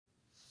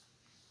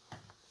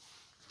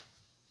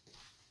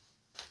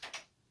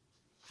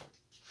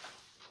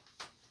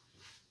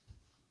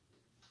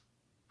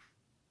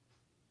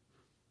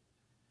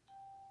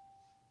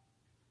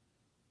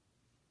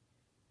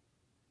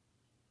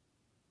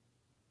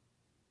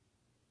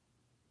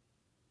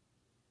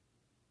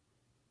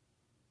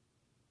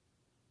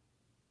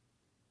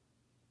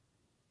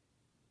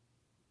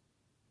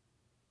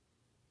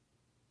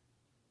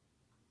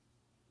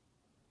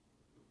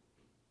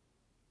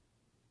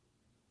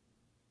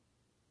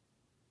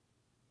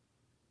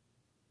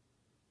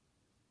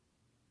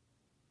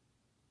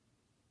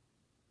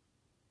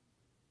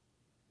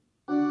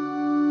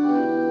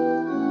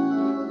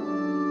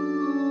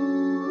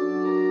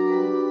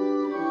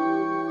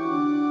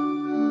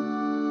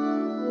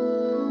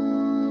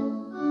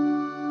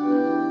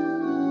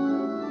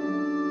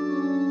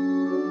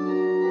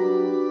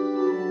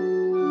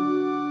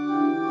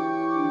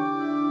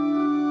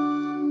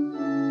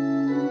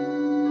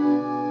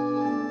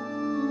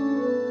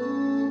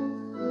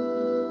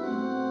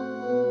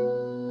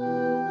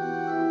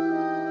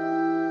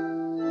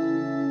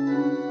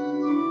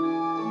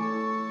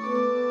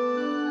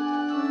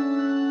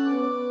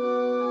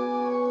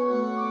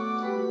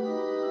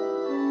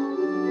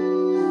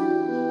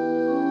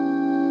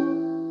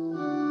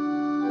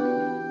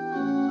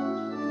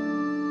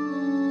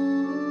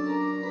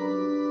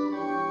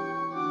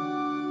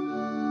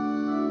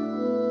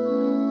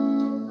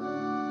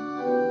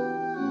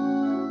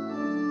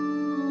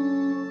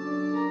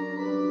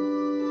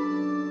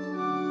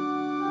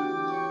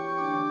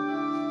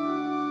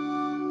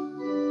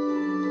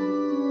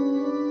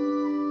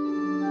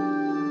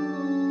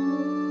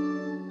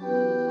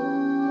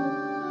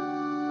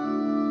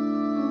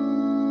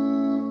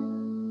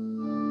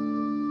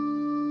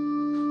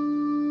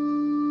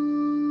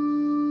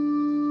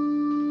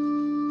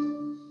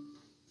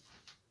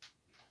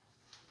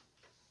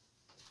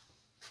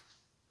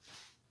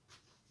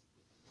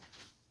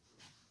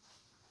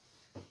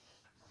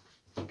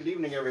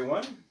evening,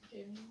 everyone,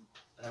 Good evening.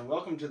 and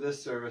welcome to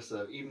this service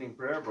of evening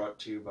prayer brought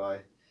to you by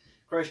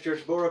Christ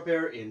Church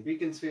Beaurepaire in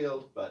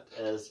Beaconsfield, but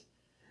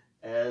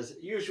as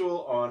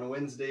usual on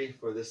Wednesday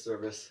for this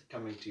service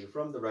coming to you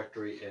from the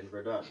Rectory in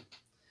Verdun.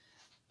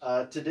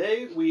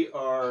 Today we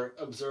are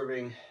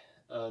observing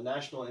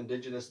National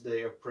Indigenous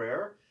Day of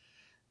Prayer.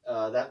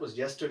 That was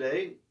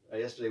yesterday.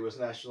 Yesterday was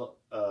National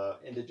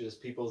Indigenous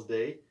Peoples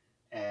Day,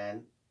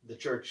 and the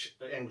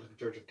Anglican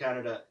Church of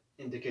Canada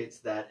indicates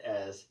that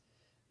as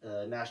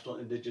National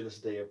Indigenous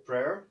Day of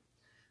Prayer.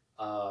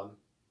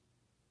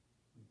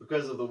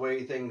 Because of the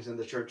way things in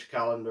the church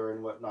calendar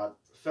and whatnot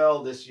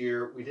fell this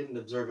year, we didn't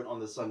observe it on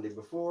the Sunday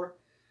before.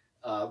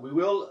 There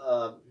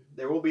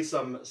will be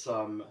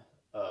some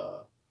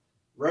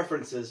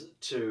references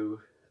to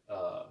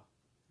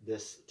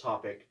this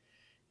topic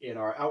in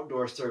our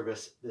outdoor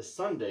service this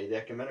Sunday, the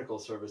ecumenical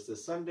service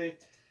this Sunday,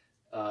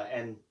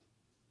 and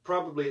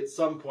probably at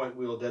some point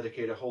we will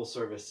dedicate a whole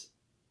service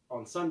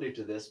on Sunday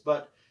to this,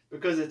 but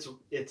because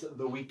it's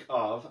the week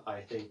of, I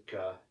think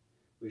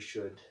we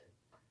should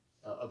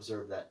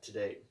observe that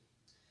today.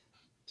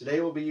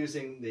 Today we'll be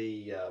using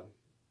the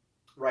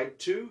Rite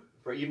 2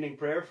 for evening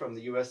prayer from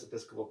the U.S.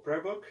 Episcopal Prayer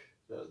Book.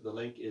 The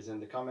link is in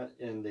the comment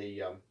in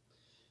the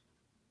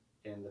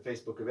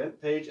Facebook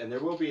event page, and there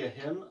will be a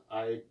hymn.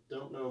 I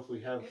don't know if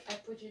we have. I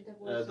put you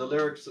the the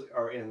lyrics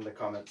are in the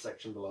comment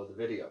section below the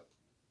video.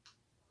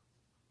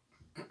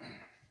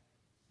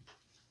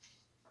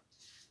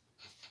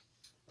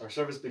 Our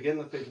service begins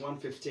with page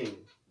 115.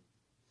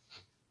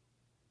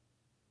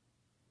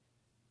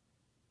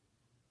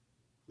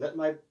 Let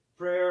my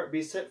prayer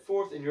be set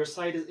forth in your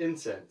sight as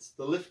incense,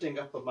 the lifting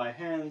up of my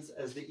hands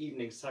as the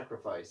evening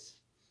sacrifice.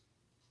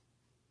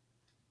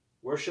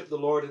 Worship the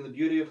Lord in the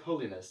beauty of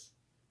holiness.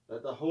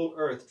 Let the whole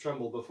earth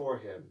tremble before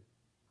him.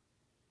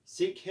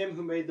 Seek him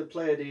who made the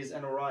Pleiades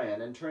and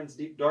Orion, and turns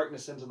deep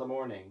darkness into the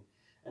morning,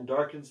 and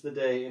darkens the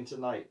day into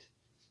night,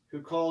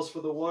 who calls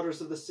for the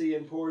waters of the sea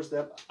and pours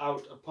them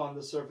out upon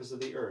the surface of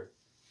the earth.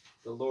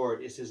 The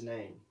Lord is his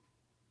name.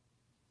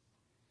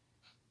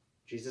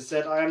 Jesus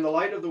said, I am the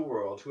light of the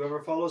world. Whoever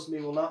follows me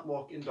will not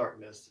walk in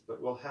darkness,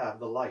 but will have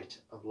the light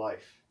of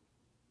life.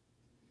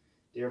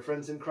 Dear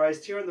friends in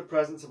Christ, here in the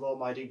presence of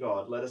Almighty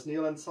God, let us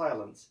kneel in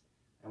silence,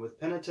 and with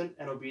penitent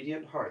and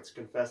obedient hearts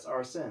confess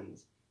our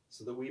sins,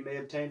 so that we may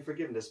obtain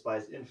forgiveness by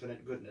his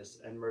infinite goodness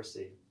and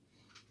mercy.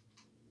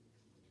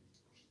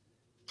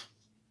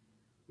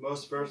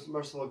 Most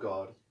merciful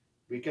God,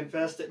 we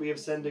confess that we have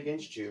sinned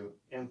against you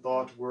in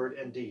thought, word,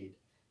 and deed,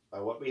 by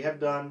what we have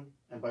done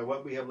and by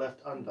what we have left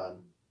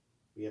undone.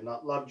 We have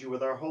not loved you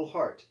with our whole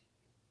heart.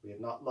 We have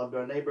not loved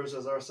our neighbors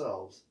as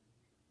ourselves.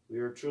 We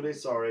are truly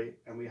sorry,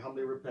 and we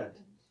humbly repent.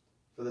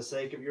 For the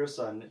sake of your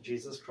Son,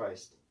 Jesus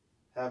Christ,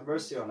 have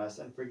mercy on us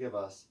and forgive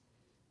us,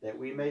 that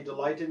we may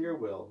delight in your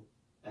will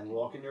and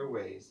walk in your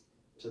ways,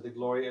 to the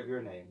glory of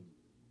your name.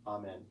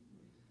 Amen.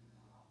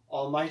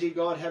 Almighty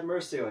God, have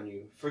mercy on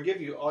you, forgive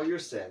you all your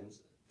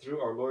sins,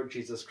 through our Lord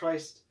Jesus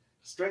Christ,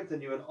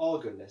 strengthen you in all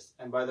goodness,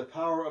 and by the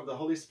power of the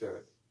Holy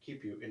Spirit,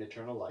 keep you in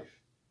eternal life.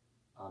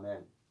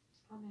 Amen.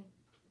 Amen.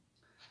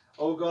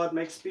 O God,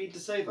 make speed to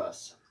save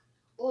us.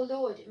 O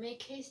Lord,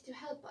 make haste to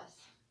help us.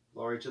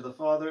 Glory to the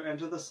Father, and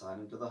to the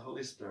Son, and to the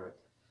Holy Spirit,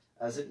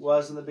 as it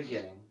was in the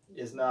beginning,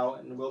 is now,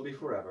 and will be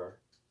forever.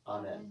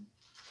 Amen.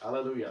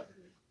 Alleluia.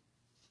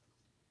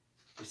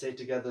 We say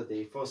together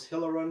the Phos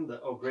Hilaron, the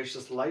O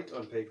Gracious Light,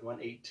 on page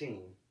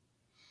 118.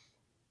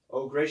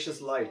 O gracious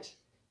light,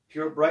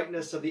 pure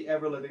brightness of the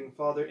ever-living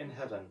Father in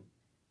heaven,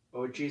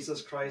 O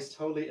Jesus Christ,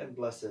 holy and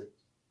blessed,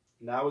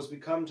 now as we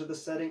come to the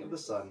setting of the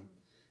sun,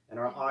 and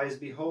our eyes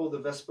behold the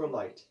vesper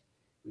light,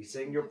 we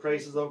sing your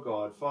praises, O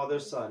God, Father,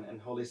 Son, and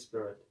Holy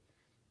Spirit.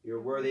 You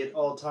are worthy at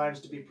all times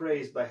to be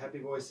praised by happy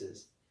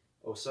voices,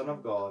 O Son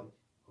of God,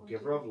 O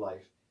Giver of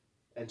life,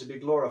 and to be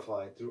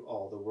glorified through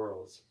all the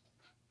worlds.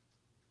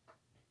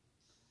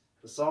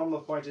 The psalm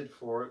appointed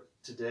for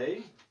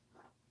today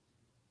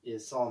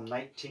is Psalm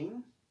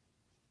 19.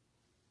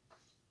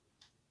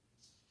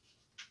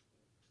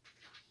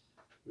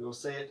 We will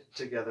say it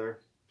together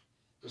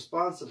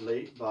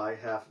responsively by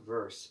half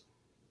verse.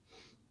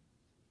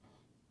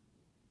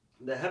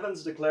 The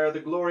heavens declare the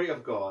glory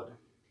of God,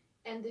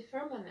 and the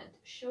firmament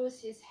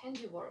shows his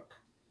handiwork.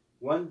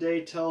 One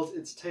day tells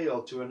its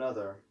tale to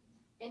another,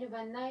 and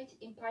one night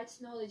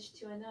imparts knowledge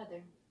to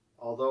another.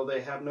 Although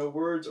they have no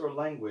words or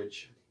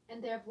language,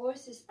 and their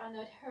voices are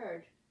not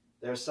heard,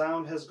 their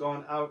sound has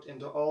gone out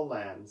into all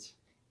lands,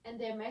 and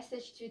their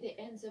message to the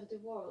ends of the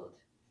world.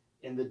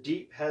 In the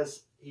deep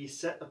has he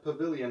set a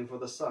pavilion for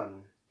the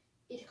sun.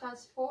 It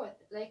comes forth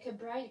like a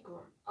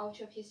bridegroom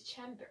out of his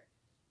chamber.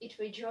 It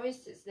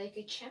rejoices like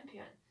a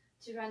champion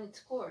to run its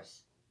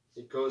course.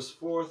 It goes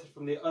forth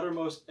from the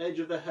uttermost edge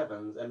of the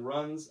heavens and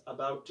runs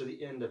about to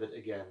the end of it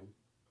again.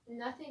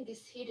 Nothing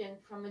is hidden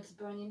from its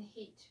burning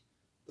heat.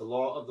 The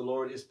law of the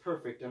Lord is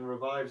perfect and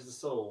revives the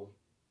soul.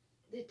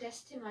 The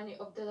testimony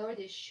of the Lord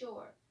is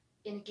sure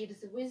and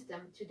gives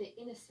wisdom to the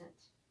innocent.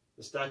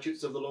 The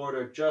statutes of the Lord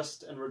are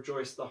just and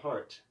rejoice the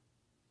heart.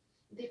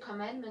 The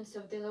commandments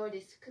of the Lord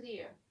is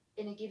clear,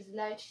 and it gives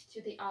light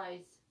to the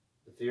eyes.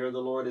 The fear of the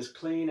Lord is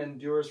clean and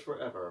endures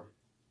forever.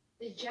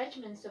 The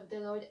judgments of the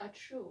Lord are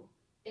true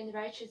and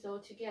righteous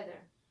altogether.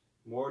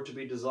 More to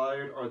be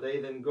desired are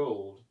they than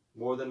gold,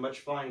 more than much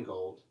fine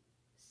gold.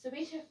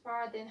 Sweeter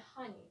far than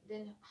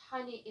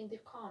honey in the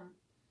comb.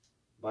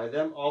 By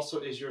them also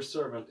is your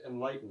servant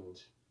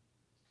enlightened.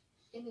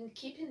 And in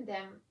keeping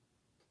them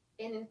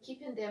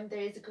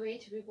there is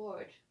great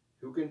reward.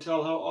 Who can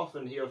tell how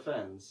often he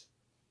offends?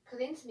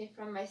 Cleanse me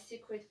from my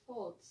secret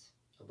faults.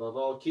 Above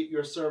all, keep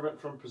your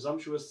servant from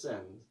presumptuous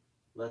sins.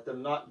 Let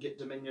them not get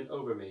dominion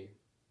over me.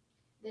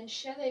 Then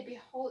shall I be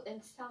whole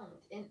and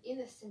sound and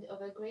innocent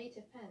of a great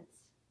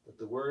offense. That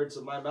the words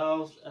of my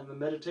mouth and the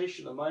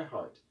meditation of my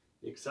heart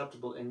be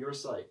acceptable in your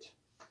sight.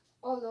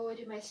 O Lord,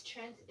 my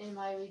strength and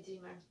my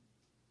Redeemer.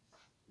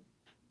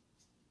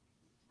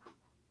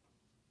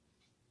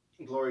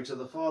 Glory to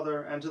the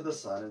Father, and to the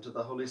Son, and to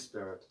the Holy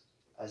Spirit,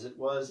 as it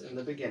was in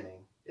the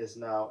beginning, is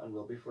now, and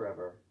will be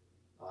forever.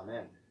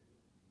 Amen.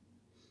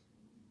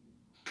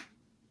 The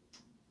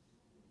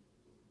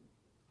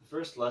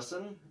first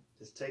lesson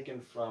is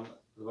taken from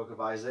the book of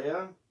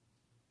Isaiah,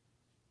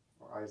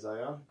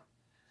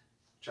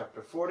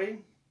 chapter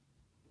 40,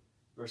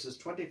 verses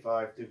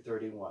 25 through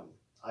 31.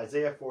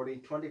 Isaiah 40,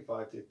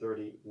 25 through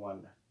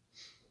 31.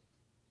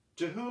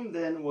 To whom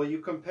then will you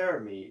compare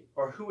me,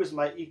 or who is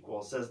my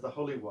equal, says the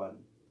Holy One?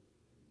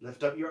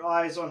 Lift up your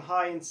eyes on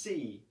high and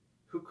see,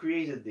 who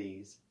created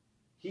these?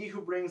 He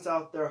who brings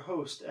out their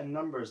host and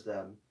numbers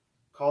them,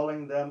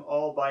 calling them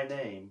all by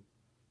name.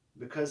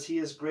 Because he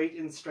is great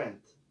in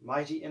strength,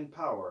 mighty in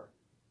power,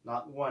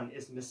 not one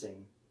is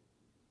missing.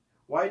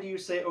 Why do you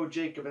say, O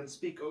Jacob, and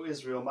speak, O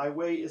Israel, my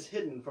way is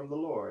hidden from the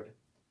Lord,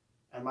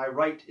 and my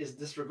right is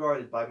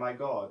disregarded by my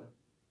God?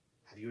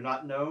 Have you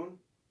not known?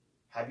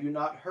 Have you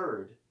not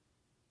heard?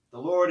 The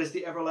Lord is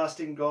the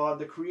everlasting God,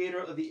 the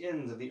creator of the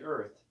ends of the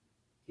earth.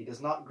 He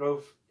does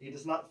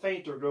not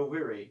faint or grow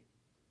weary.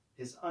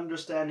 His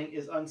understanding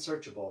is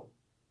unsearchable.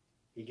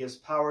 He gives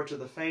power to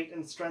the faint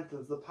and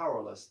strengthens the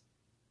powerless.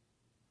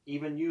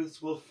 Even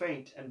youths will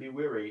faint and be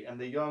weary, and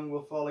the young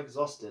will fall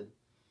exhausted.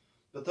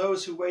 But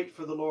those who wait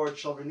for the Lord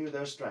shall renew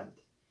their strength.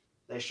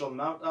 They shall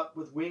mount up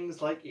with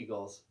wings like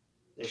eagles.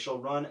 They shall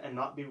run and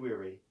not be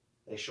weary.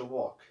 They shall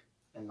walk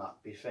and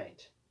not be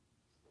faint.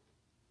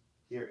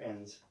 Here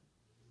ends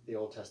the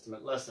Old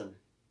Testament lesson.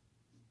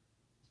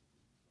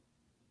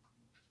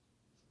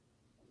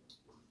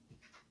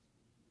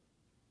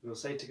 We will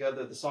say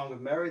together the Song of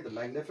Mary, the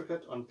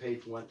Magnificat, on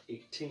page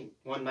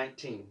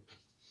 119.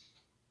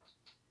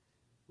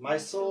 My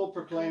soul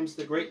proclaims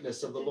the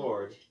greatness of the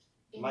Lord.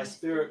 My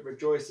spirit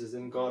rejoices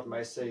in God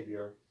my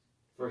Saviour,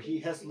 for he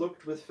has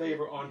looked with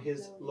favor on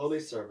his lowly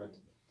servant.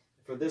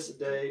 For in this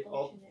day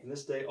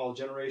all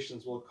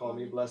generations will call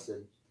me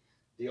blessed.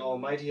 The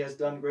Almighty has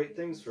done great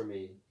things for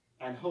me,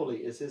 and holy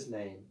is his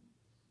name.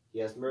 He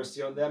has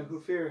mercy on them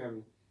who fear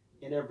him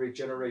in every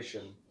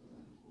generation.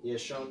 He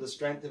has shown the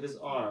strength of his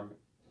arm.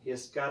 He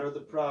has scattered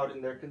the proud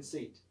in their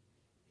conceit.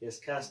 He has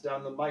cast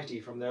down the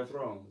mighty from their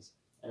thrones,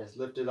 and has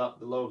lifted up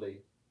the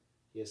lowly.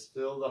 He has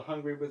filled the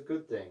hungry with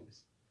good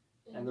things,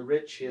 and the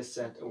rich he has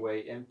sent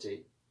away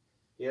empty.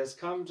 He has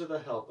come to the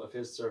help of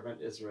his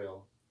servant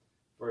Israel,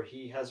 for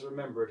he has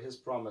remembered his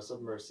promise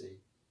of mercy,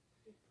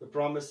 the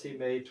promise he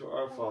made to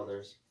our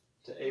fathers,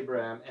 to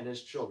Abraham and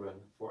his children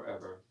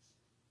forever.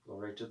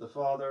 Glory to the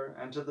Father,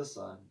 and to the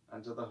Son,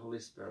 and to the Holy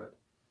Spirit,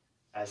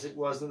 as it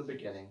was in the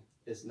beginning,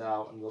 is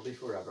now, and will be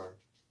forever.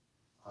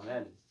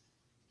 Amen.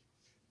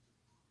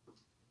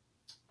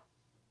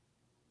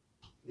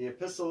 The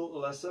epistle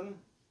lesson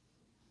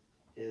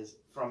is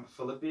from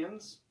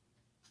Philippians.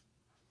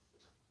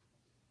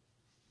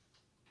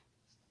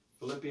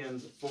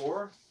 Philippians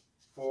 4,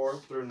 4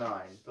 through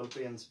 9.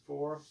 Philippians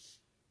 4,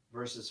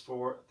 verses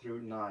 4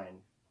 through 9.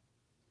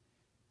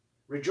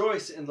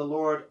 Rejoice in the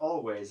Lord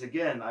always.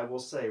 Again, I will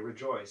say,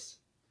 rejoice.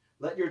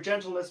 Let your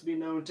gentleness be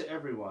known to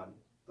everyone.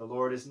 The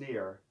Lord is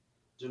near.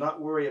 Do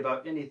not worry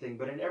about anything,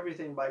 but in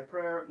everything by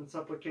prayer and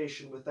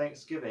supplication with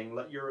thanksgiving,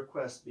 let your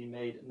requests be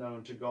made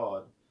known to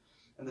God.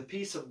 And the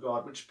peace of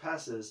God, which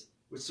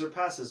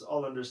surpasses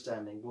all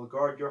understanding, will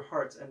guard your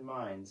hearts and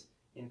minds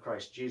in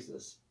Christ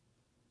Jesus.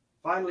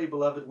 Finally,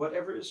 beloved,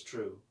 whatever is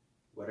true,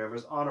 whatever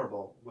is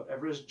honorable,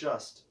 whatever is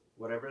just,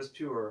 whatever is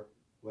pure,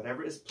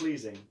 whatever is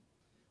pleasing,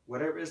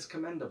 whatever is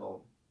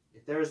commendable,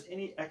 if there is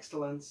any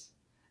excellence,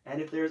 and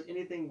if there is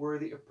anything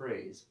worthy of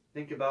praise,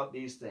 think about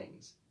these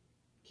things.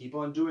 Keep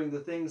on doing the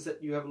things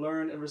that you have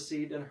learned and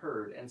received and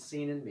heard and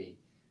seen in me,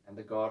 and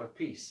the God of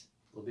peace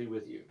will be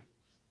with you.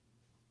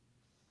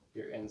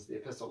 Here ends the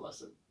epistle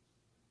lesson.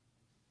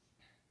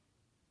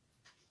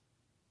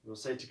 We'll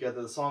say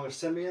together the Song of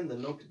Simeon, the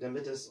Nunc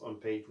Dimittis, on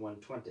page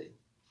 120.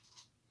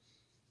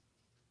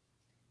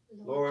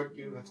 Lord,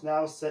 you have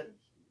now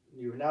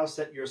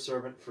set your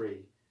servant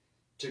free,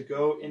 to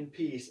go in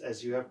peace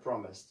as you have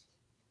promised.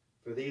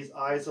 For these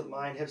eyes of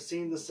mine have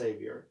seen the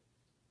Savior,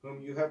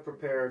 whom you have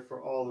prepared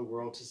for all the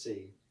world to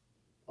see,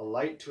 a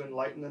light to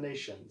enlighten the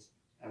nations,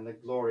 and the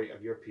glory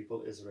of your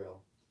people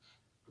Israel.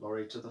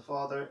 Glory to the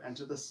Father, and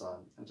to the Son,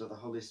 and to the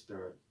Holy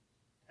Spirit,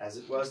 as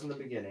it was in the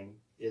beginning,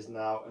 is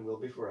now, and will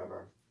be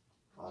forever.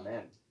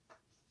 Amen.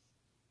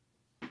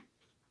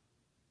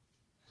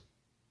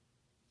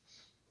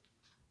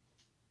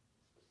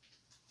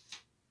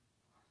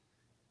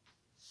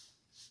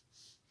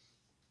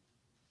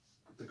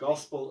 The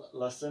Gospel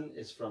lesson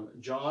is from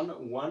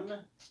John 1,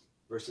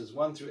 verses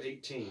 1 through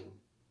 18.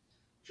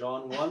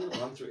 John 1,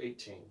 1 through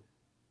 18.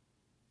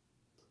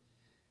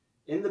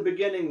 In the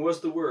beginning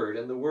was the Word,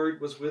 and the Word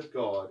was with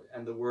God,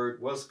 and the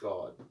Word was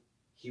God.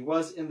 He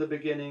was in the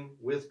beginning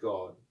with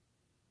God.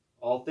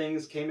 All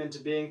things came into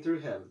being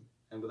through him,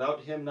 and without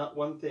him not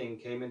one thing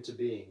came into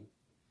being.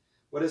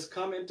 What has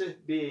come into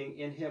being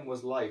in him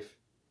was life,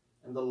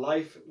 and the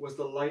life was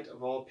the light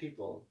of all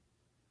people.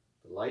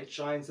 The light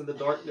shines in the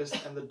darkness,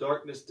 and the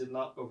darkness did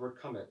not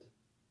overcome it.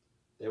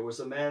 There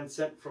was a man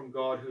sent from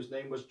God whose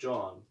name was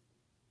John.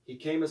 He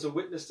came as a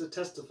witness to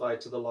testify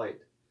to the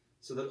light,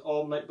 so that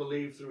all might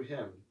believe through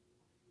him.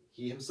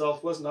 He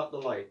himself was not the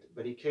light,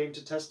 but he came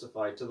to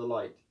testify to the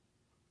light.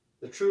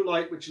 The true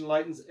light which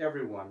enlightens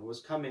everyone was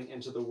coming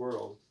into the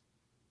world.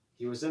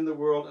 He was in the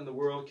world, and the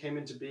world came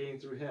into being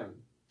through him,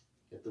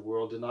 yet the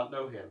world did not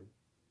know him.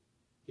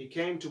 He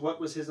came to what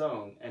was his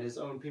own, and his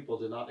own people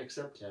did not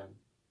accept him.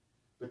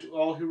 But to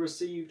all who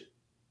received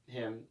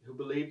him, who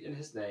believed in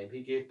his name,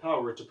 he gave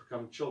power to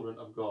become children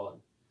of God,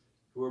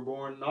 who were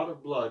born not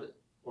of blood,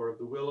 or of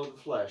the will of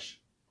the flesh,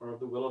 or of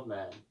the will of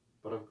man,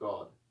 but of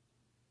God.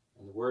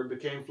 And the Word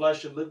became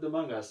flesh and lived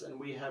among us, and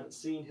we have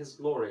seen his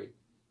glory,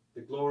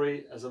 the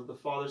glory as of the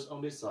Father's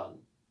only Son,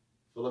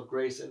 full of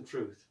grace and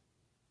truth.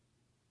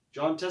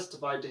 John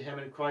testified to him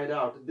and cried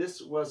out,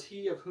 "This was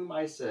he of whom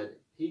I said,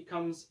 He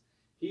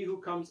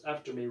who comes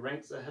after me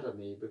ranks ahead of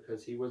me,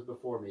 because he was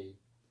before me.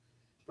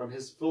 From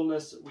his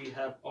fullness we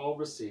have all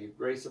received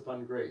grace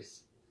upon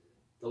grace.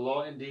 The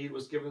law indeed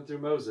was given through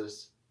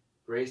Moses.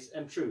 Grace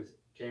and truth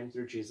came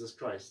through Jesus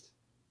Christ.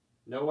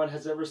 No one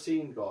has ever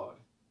seen God.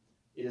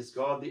 It is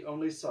God, the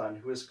only Son,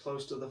 who is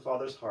close to the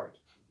Father's heart,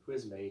 who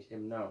has made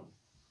him known."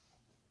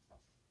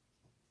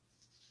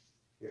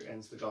 Here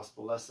ends the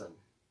Gospel lesson.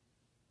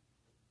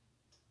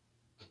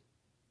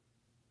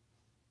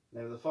 In the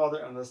name of the Father,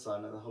 and the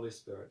Son, and the Holy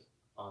Spirit.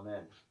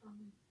 Amen.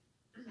 Amen.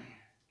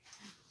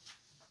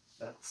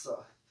 That's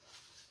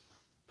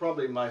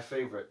probably my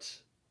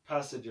favorite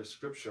passage of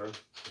Scripture.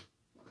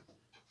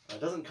 It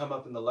doesn't come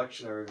up in the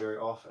lectionary very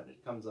often.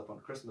 It comes up on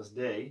Christmas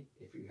Day,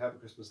 if you have a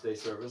Christmas Day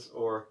service,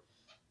 or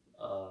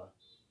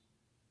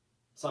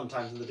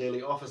sometimes in the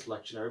daily office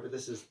lectionary, but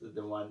this is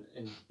the one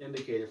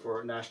indicated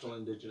for National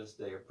Indigenous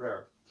Day of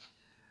Prayer.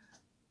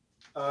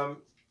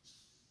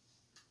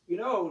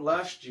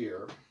 Last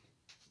year,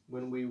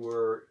 when we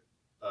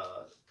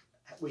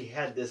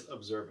had this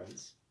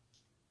observance,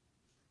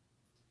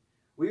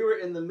 we were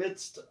in the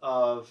midst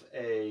of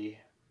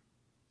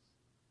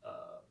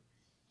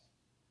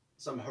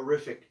some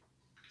horrific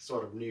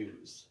sort of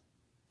news.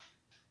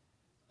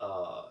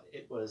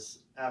 It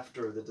was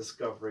after the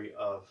discovery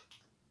of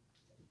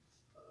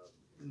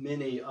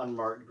many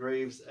unmarked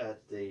graves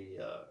at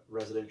the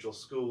residential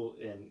school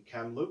in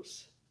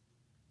Kamloops,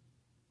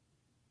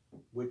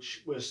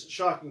 which was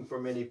shocking for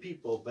many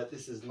people, but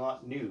this is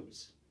not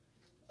news.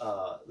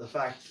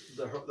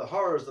 The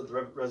horrors of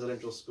the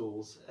residential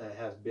schools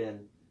have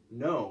been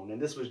known, and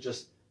this was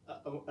just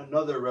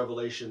another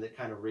revelation that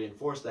kind of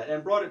reinforced that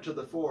and brought it to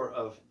the fore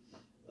of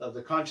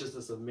the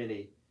consciousness of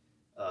many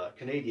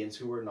Canadians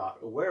who were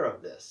not aware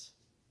of this.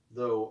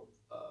 Though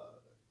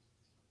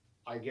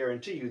I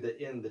guarantee you that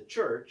in the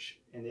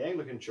church, in the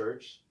Anglican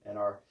Church, and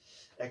our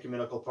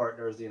ecumenical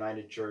partners, the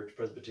United Church,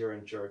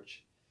 Presbyterian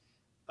Church,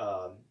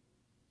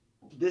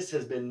 this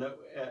has been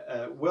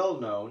well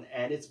known,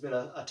 and it's been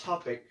a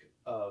topic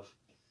of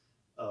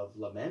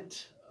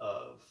lament,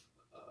 of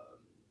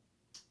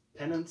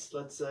penance,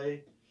 let's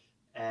say,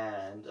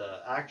 and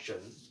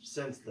action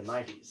since the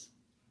 90s.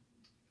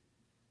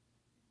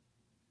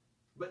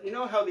 But you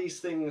know how these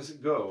things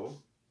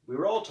go. We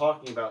were all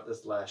talking about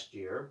this last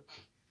year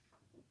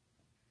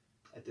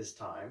at this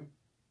time,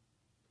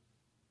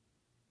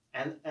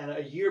 and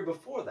a year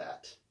before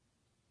that,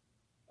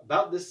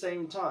 about this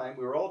same time,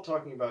 we were all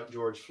talking about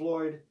George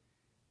Floyd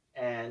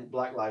and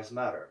Black Lives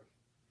Matter.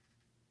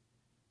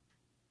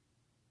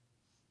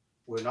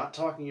 We're not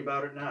talking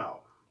about it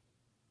now,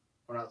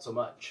 or not so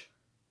much,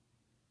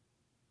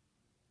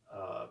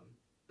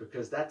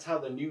 because that's how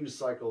the news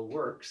cycle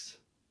works,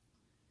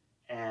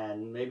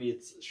 and maybe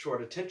it's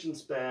short attention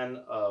span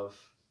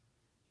of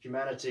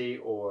humanity,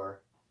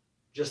 or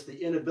just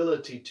the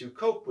inability to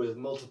cope with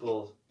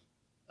multiple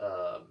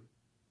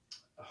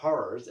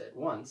horrors at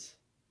once.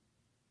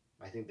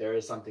 I think there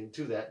is something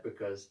to that,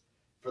 because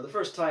for the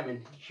first time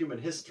in human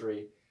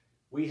history,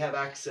 we have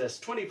access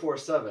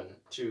 24/7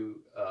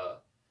 to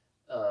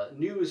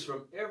news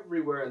from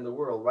everywhere in the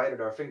world right at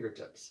our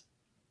fingertips.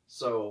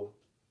 So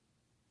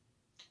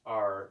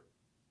our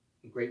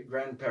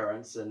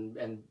great-grandparents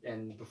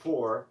and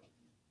before,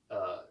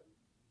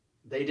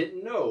 they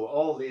didn't know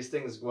all these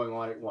things going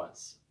on at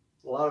once.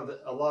 A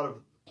lot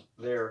of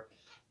their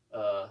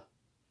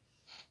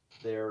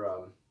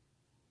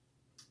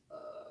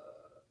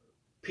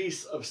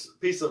peace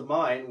of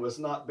mind was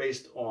not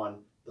based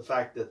on the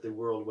fact that the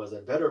world was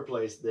a better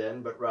place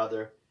then, but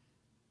rather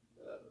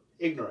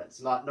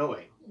ignorance, not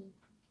knowing.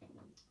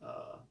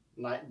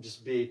 Not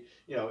just be,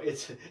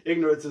 it's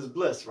ignorance is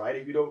bliss, right?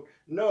 If you don't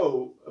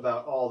know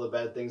about all the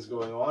bad things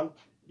going on,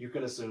 you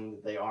can assume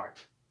that they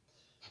aren't.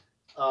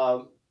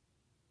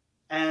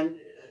 And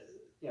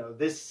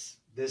this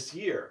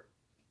year,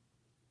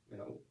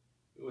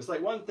 it was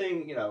like one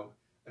thing,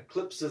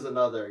 eclipses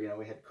another.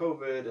 We had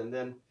COVID, and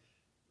then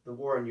the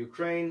war in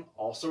Ukraine.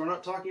 Also, we're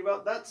not talking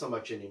about that so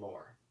much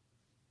anymore.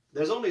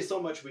 There's only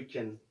so much we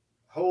can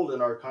hold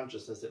in our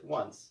consciousness at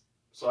once.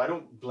 So I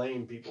don't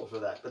blame people for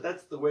that. But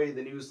that's the way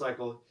the news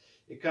cycle,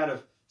 it kind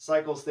of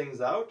cycles things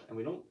out. And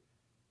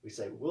we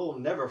say, we'll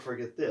never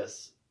forget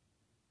this.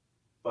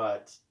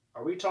 But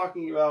are we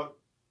talking about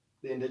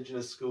the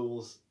indigenous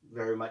schools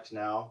very much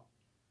now?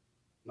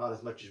 Not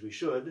as much as we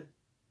should.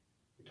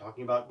 We're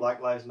talking about Black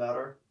Lives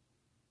Matter?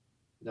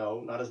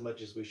 No, not as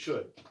much as we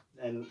should.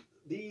 And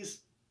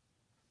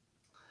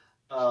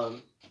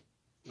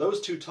those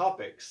two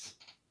topics,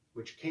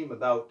 which came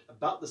about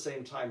the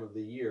same time of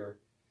the year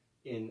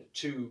in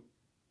 2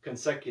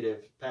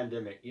 consecutive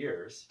pandemic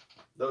years,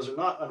 those are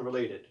not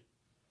unrelated,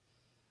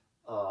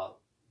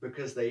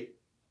 because they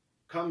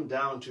come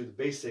down to the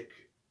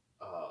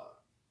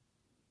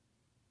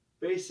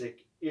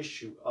basic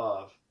issue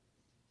of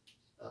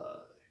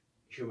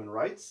human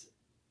rights,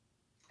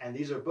 and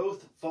these are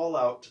both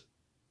fallout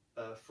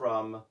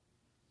from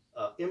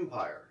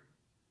empire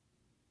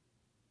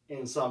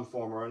in some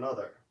form or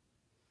another,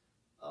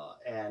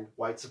 and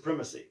white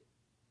supremacy.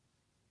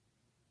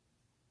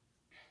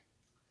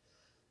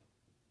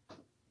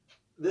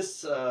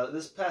 This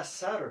past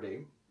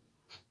Saturday,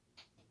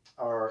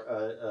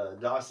 our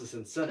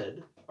diocesan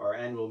synod, our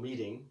annual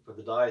meeting for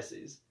the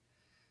diocese,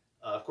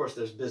 of course,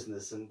 there's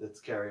business and that's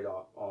carried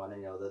on,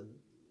 the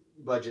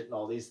budget and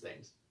all these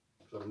things,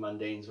 sort of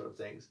mundane sort of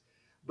things.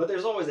 But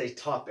there's always a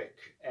topic,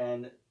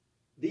 and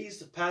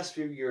these past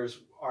few years,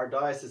 our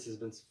diocese has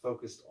been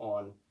focused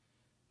on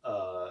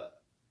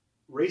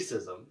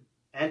racism,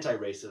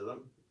 anti-racism,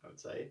 I would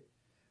say,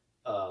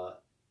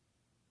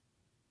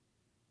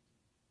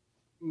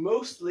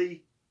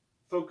 mostly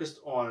focused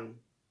on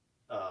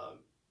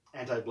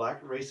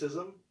anti-Black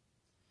racism,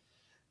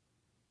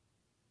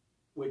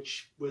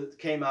 which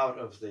came out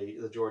of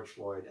the George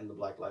Floyd and the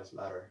Black Lives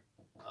Matter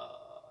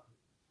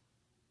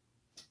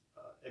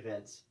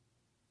events.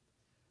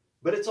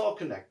 But it's all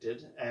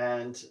connected,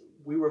 and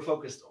we were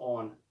focused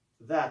on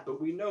that, but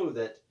we know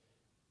that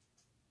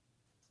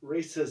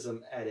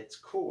racism at its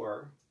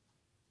core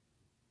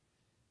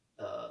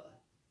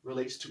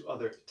relates to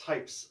other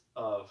types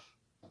of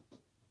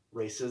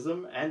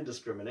racism and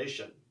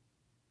discrimination.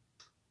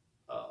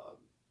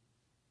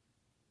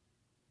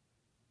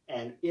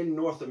 And in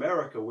North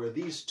America, where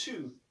these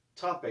two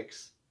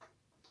topics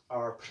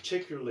are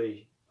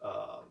particularly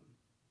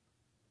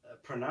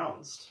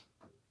pronounced,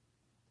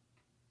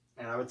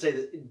 and I would say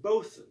that in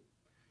both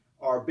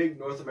our big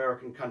North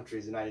American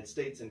countries, the United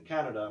States and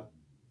Canada,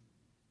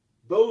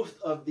 both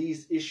of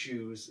these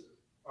issues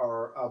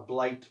are a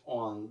blight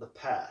on the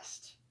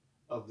past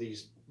of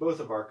both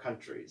of our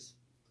countries.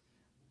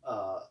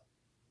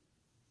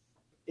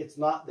 It's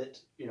not that,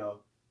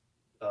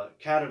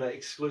 Canada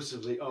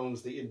exclusively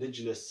owns the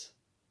indigenous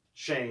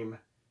shame,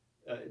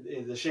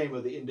 the shame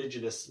of the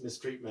indigenous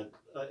mistreatment,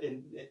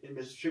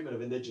 mistreatment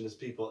of indigenous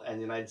people, and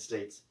the United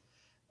States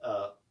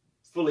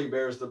fully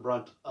bears the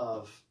brunt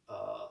of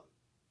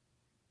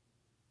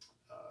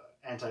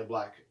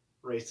anti-Black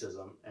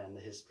racism and the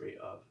history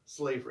of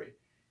slavery.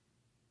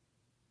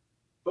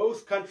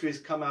 Both countries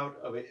come out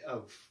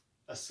of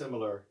a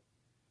similar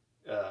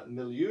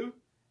milieu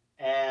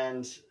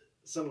and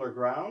similar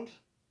ground,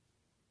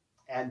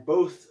 and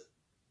both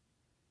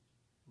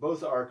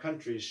our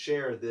countries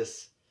share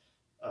this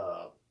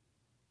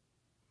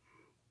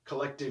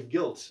collective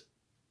guilt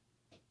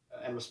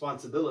and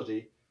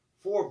responsibility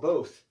for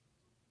both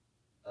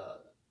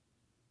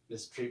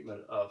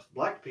mistreatment of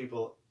Black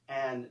people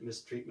and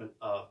mistreatment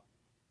of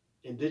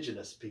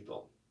indigenous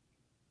people.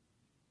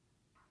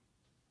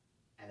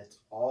 And it's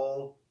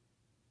all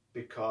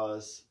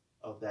because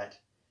of that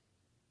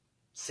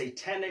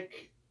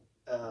satanic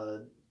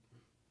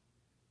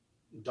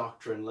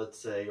doctrine, let's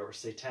say, or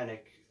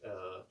satanic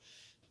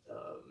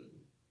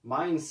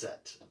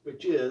mindset,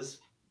 which is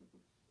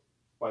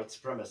white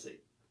supremacy.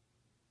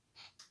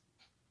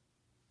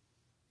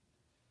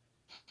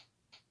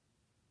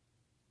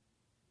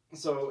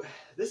 So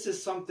this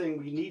is something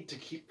we need to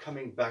keep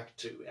coming back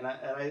to, and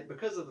I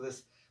because of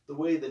this, the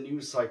way the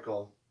news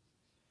cycle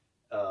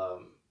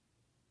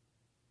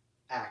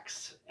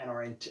acts, and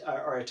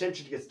our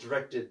attention gets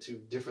directed to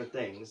different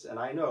things, and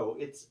I know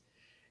it's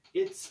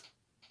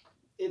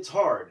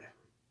hard,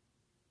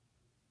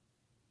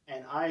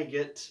 and I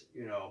get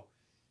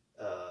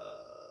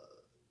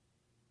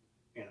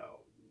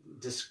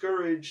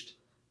discouraged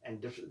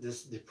and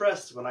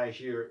depressed when I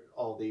hear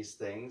all these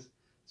things.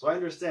 So I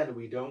understand that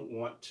we don't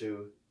want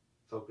to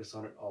focus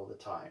on it all the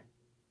time,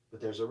 but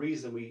there's a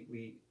reason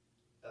we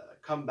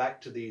come back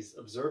to these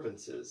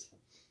observances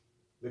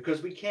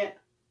because we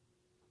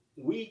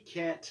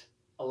can't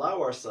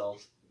allow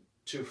ourselves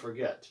to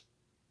forget,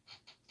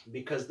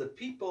 because the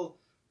people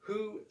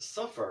who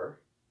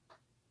suffer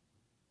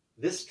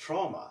this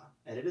trauma,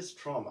 and it is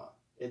trauma,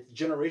 it's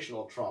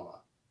generational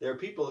trauma. There are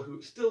people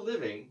who still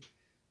living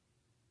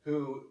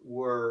who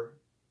were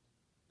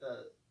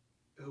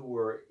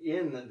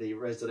in the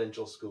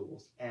residential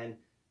schools and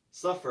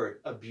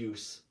suffered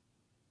abuse,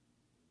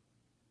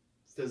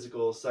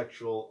 physical,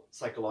 sexual,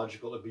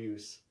 psychological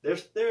abuse. There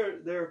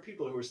are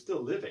people who are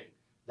still living.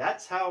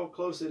 That's how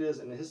close it is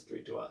in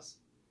history to us.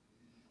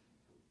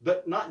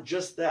 But not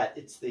just that,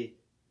 it's the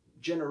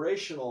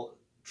generational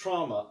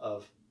trauma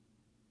of,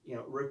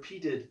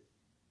 repeated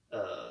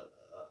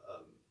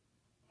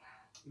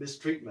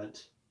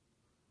mistreatment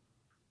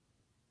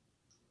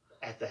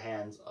at the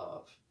hands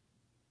of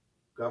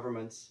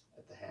governments,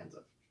 at the hands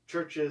of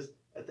churches,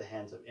 at the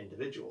hands of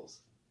individuals.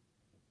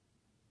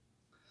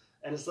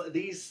 And it's like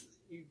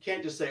you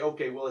can't just say,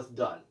 okay, well, it's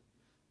done.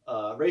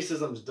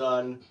 Racism's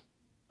done.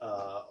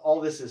 All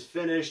this is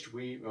finished.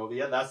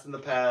 That's in the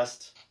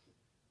past.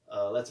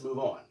 Let's move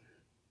on.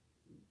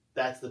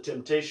 That's the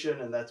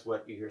temptation, and that's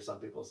what you hear some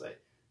people say.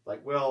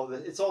 Like, well,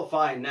 it's all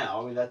fine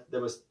now. I mean, that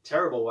was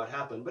terrible what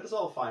happened, but it's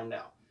all fine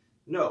now.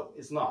 No,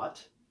 it's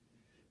not,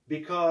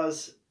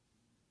 because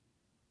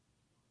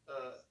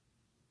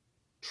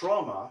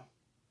trauma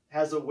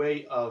has a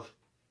way of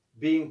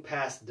being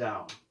passed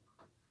down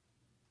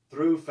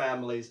through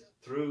families,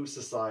 through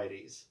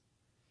societies.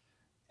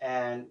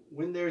 And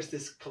when there's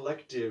this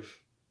collective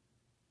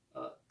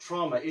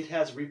trauma, it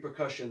has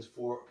repercussions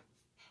for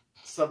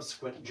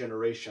subsequent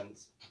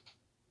generations.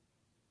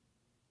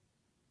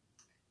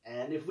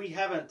 And if we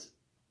have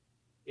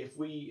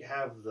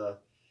the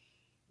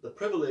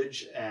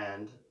privilege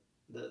and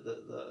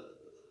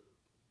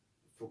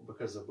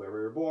because of where we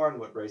were born,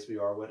 what race we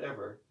are,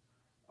 whatever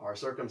our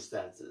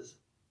circumstances,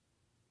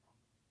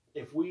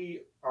 if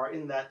we are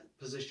in that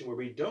position where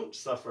we don't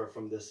suffer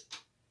from this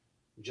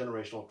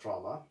generational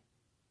trauma,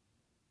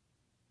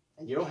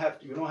 and you don't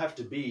have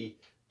to be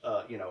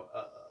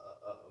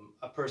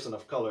a person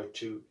of color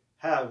to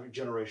have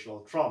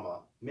generational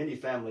trauma. Many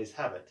families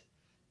have it,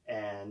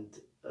 and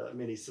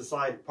many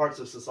parts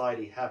of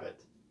society have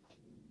it.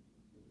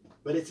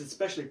 But it's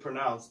especially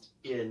pronounced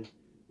in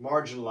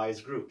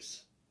marginalized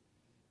groups,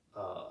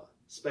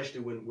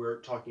 especially when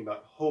we're talking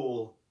about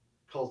whole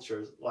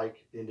cultures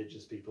like the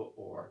indigenous people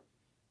or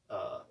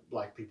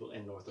black people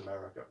in North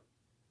America.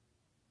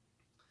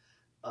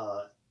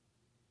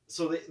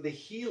 So the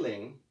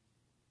healing,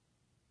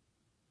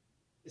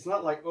 it's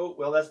not like, oh,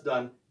 well, that's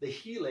done. The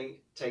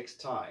healing takes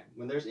time.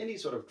 When there's any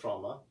sort of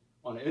trauma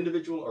on an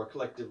individual or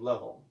collective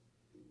level,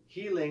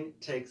 healing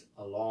takes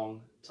a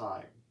long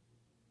time.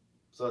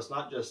 So it's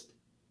not just,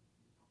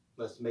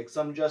 let's make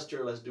some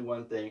gesture, let's do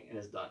one thing, and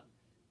it's done.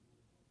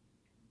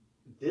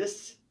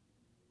 This,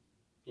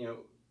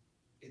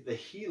 the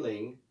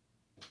healing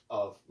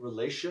of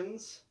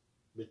relations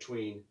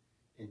between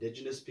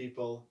indigenous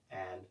people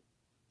and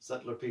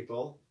settler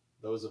people,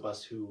 those of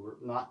us who were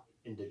not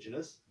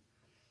indigenous,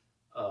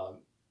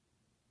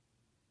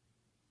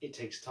 it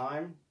takes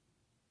time,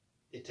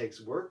 it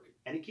takes work,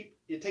 and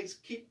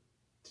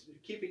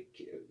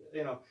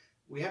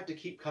we have to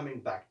keep coming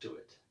back to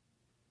it,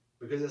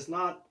 because it's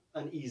not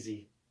an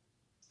easy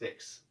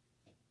fix.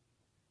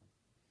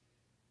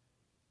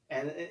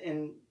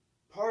 And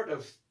part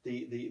of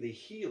the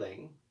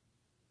healing,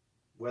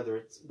 whether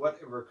it's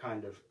whatever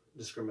kind of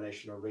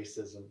discrimination or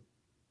racism,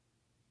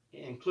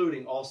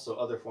 including also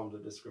other forms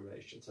of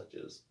discrimination such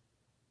as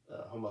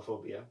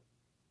homophobia,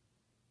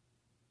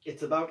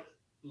 it's about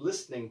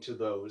listening to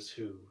those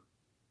who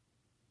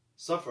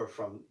suffer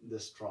from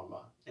this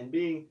trauma and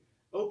being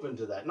open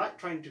to that, not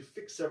trying to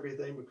fix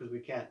everything because we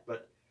can't,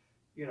 but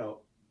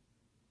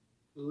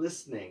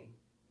listening,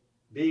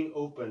 being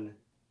open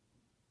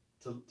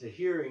to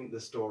hearing the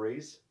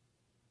stories,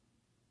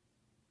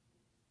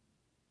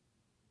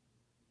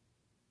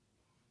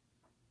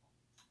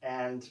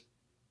 and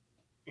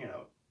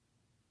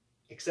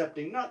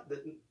accepting not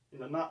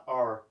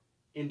our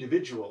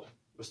individual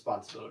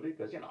responsibility,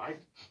 because I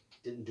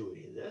didn't do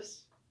any of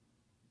this.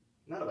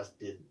 None of us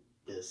did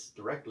this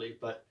directly,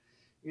 but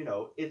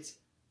it's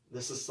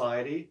the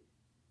society,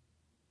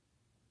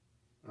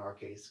 in our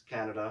case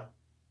Canada,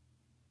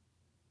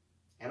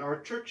 and our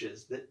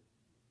churches that,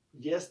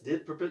 yes,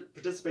 did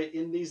participate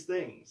in these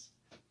things.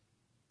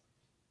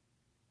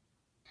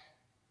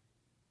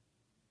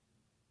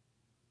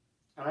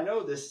 And I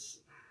know this,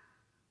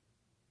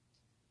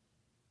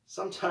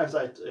 sometimes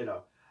it's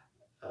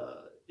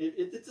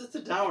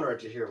a downer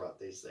to hear about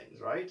these things,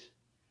 right?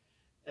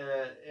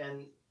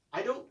 And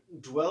I don't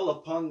dwell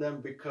upon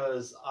them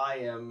because I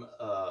am,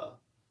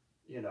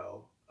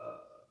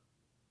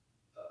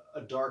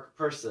 a dark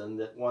person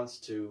that wants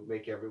to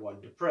make everyone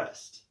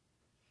depressed.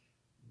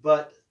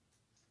 But,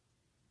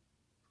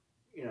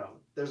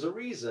 there's a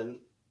reason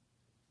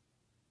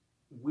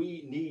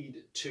we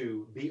need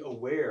to be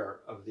aware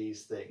of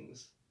these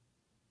things,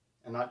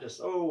 and not just,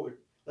 oh,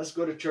 let's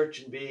go to church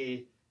and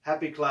be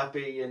happy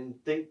clappy and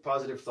think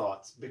positive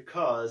thoughts,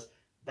 because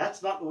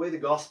that's not the way the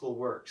gospel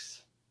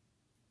works.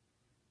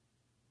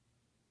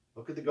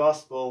 Look at the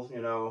gospel,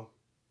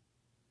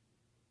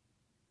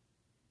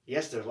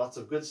 yes, there's lots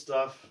of good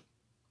stuff.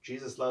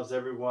 Jesus loves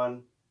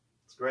everyone.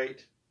 It's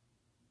great.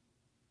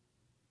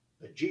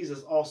 But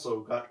Jesus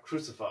also got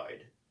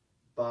crucified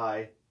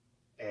by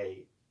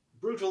a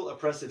brutal,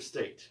 oppressive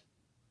state.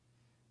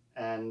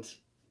 And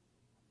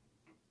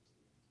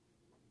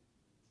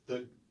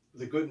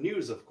the good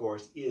news, of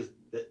course, is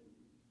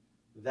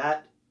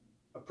that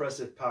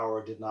oppressive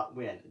power did not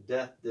win.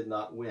 Death did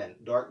not win.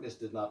 Darkness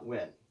did not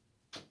win.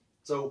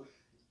 So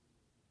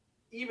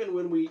even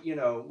when we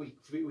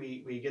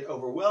get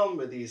overwhelmed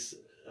with these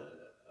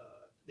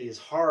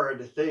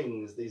hard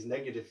things, these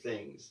negative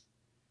things,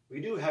 we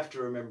do have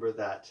to remember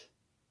that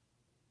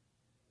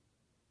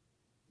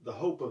the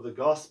hope of the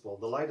gospel,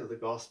 the light of the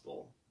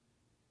gospel,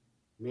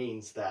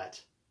 means that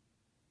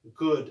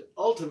good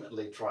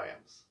ultimately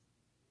triumphs.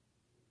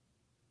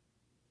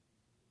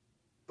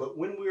 But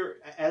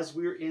as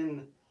we're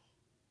in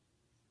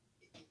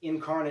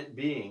incarnate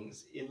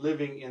beings,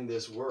 living in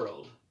this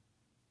world,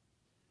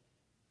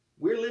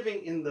 we're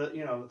living in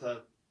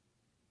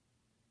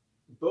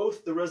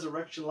both the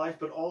resurrection life,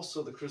 but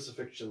also the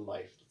crucifixion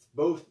life.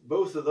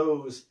 Both of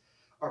those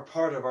are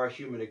part of our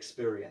human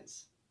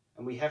experience,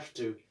 and we have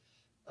to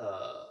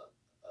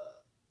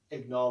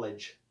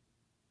acknowledge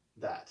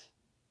that.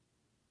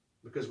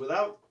 Because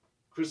without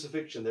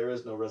crucifixion, there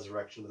is no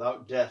resurrection.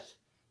 Without death,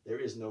 there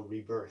is no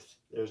rebirth.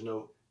 There's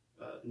no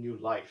new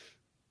life.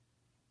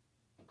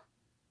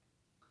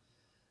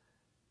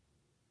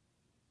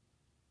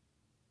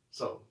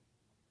 So,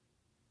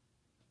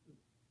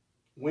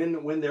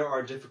 when there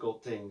are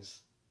difficult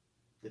things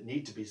that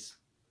need to be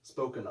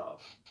spoken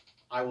of,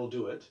 I will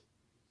do it,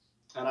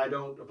 and I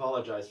don't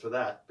apologize for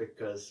that,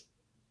 because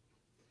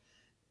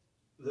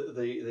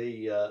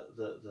the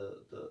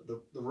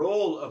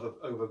role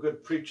of a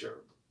good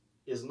preacher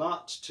is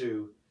not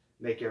to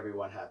make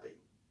everyone happy.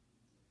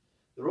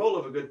 The role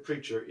of a good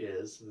preacher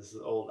is, this is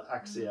an old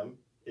axiom,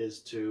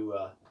 is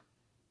to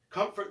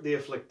comfort the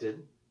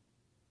afflicted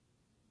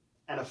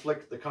and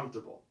afflict the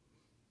comfortable.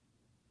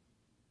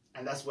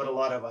 And that's what a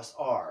lot of us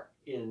are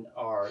in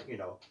our,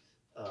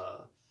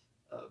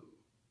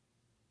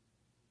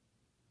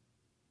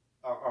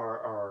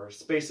 our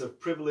space of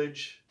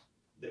privilege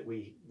that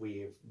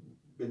we've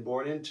been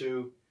born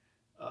into,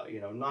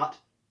 not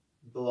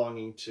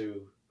belonging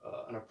to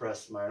an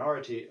oppressed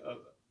minority,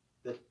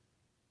 that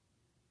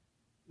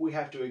we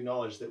have to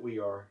acknowledge that we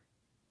are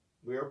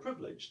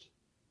privileged.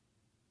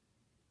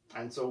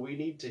 And so we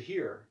need to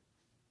hear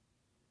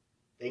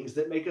things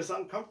that make us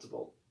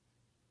uncomfortable.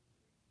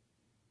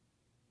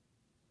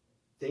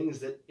 Things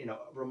that,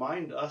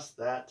 remind us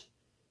that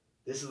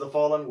this is a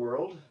fallen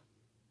world.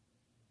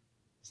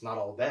 It's not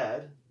all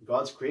bad.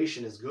 God's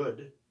creation is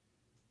good,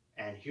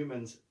 and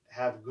humans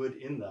have good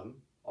in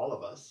them, all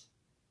of us.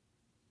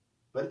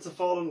 But it's a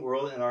fallen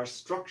world, and our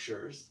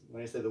structures,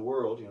 when I say the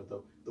world,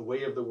 the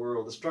way of the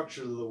world, the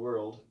structures of the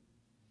world,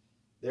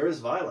 there is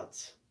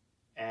violence.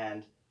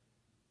 And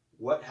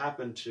what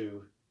happened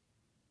to,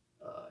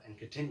 and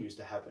continues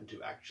to happen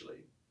to,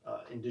 actually,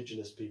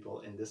 indigenous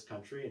people in this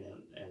country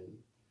and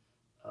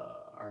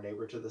our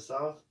neighbor to the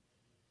south,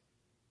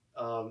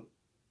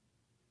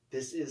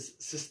 this is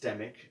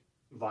systemic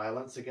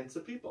violence against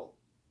the people.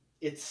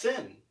 It's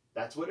sin.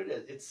 That's what it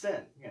is. It's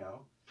sin,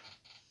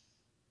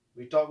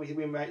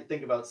 We might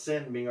think about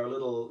sin being our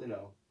little,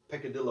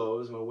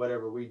 peccadillos or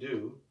whatever we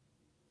do,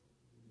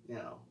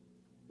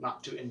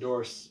 not to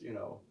endorse,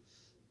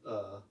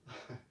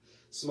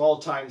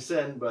 small-time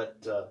sin,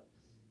 but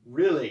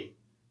really,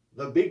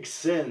 the big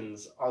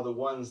sins are the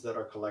ones that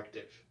are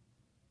collective.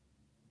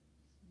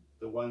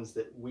 The ones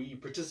that we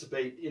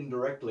participate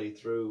indirectly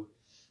through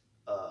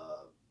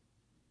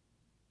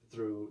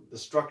the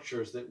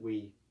structures that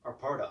we are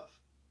part of.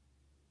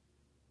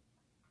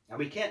 And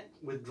we can't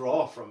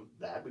withdraw from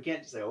that. We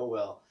can't say, oh,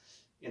 well,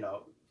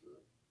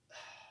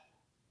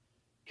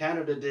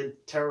 Canada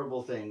did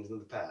terrible things in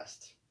the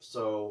past,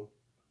 so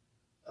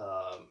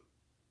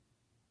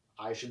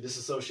I should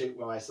disassociate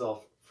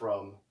myself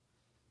from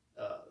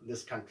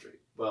this country.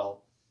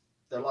 Well,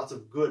 there are lots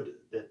of good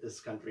that this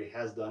country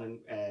has done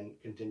and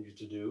continues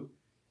to do.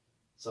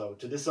 So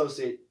to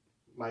dissociate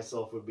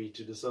myself would be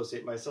to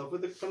dissociate myself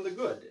from the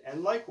good.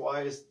 And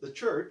likewise, the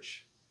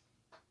church,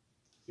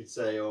 you'd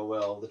say, oh,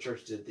 well, the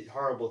church did the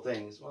horrible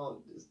things.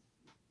 Well,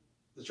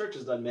 the church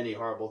has done many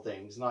horrible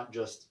things, not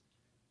just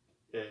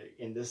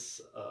in this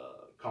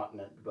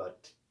continent,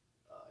 but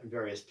in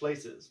various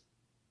places.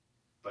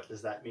 But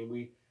does that mean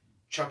we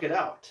chuck it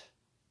out?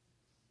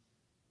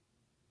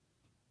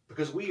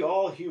 Because we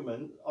all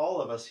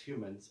of us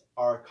humans,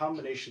 are a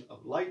combination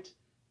of light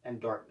and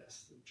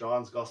darkness.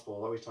 John's gospel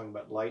is always talking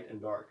about light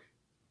and dark.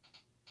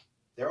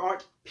 There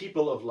aren't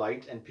people of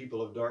light and people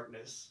of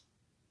darkness.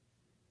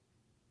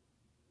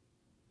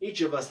 Each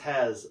of us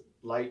has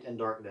light and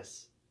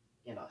darkness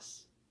in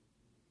us.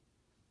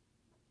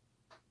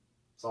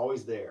 It's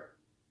always there.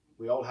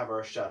 We all have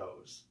our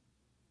shadows.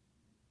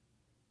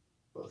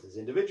 both as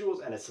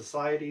individuals and as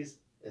societies,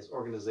 as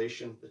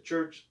organization, the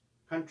church,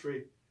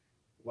 country,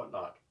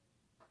 whatnot.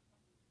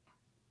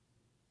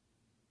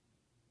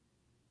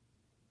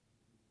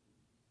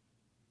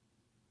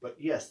 But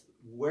yes,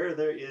 where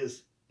there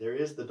is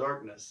the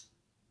darkness,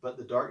 but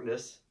the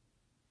darkness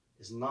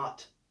is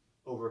not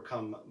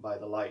overcome by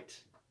the light,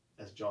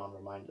 as John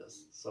reminds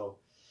us. So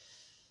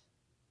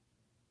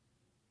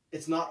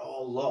it's not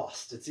all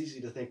lost. It's easy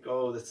to think,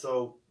 oh,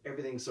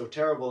 everything's so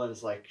terrible, and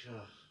it's like,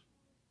 ugh,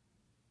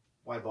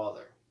 why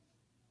bother?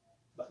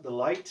 But the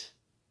light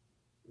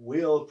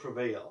will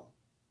prevail.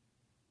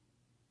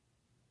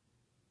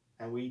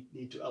 And we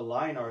need to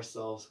align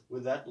ourselves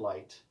with that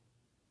light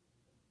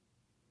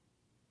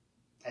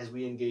as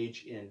we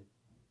engage in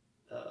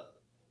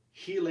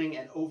healing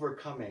and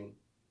overcoming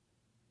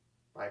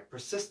by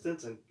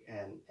persistence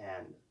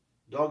and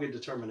dogged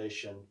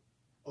determination,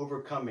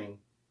 overcoming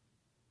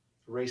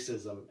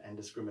racism and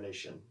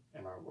discrimination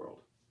in our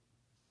world.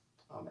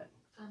 Amen.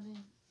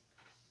 Amen.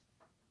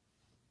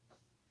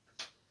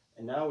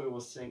 And now we will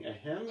sing a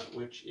hymn,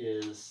 which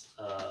is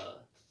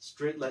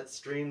Let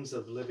Streams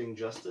of Living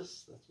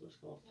Justice. That's what it's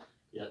called.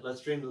 Yeah, Let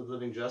Streams of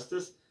Living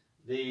Justice.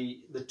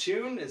 The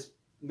tune is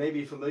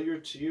maybe familiar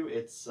to you.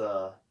 It's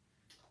the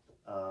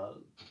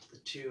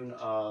tune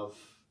of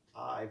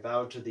I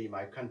Vow to Thee,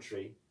 My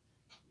Country,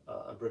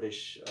 a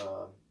British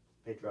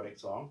patriotic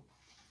song.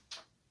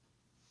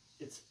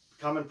 It's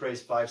Common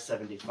Praise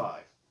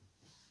 575.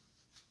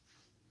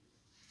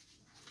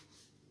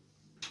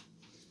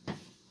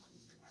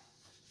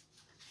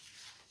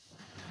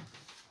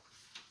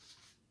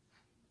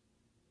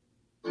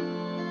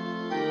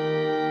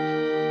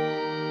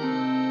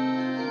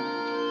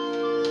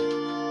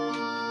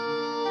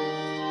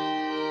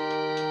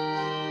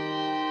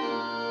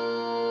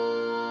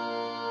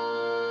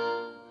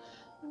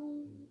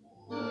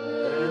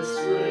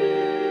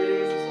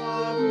 Streams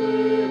of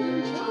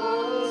living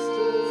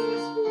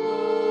justice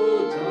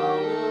flow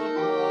down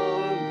upon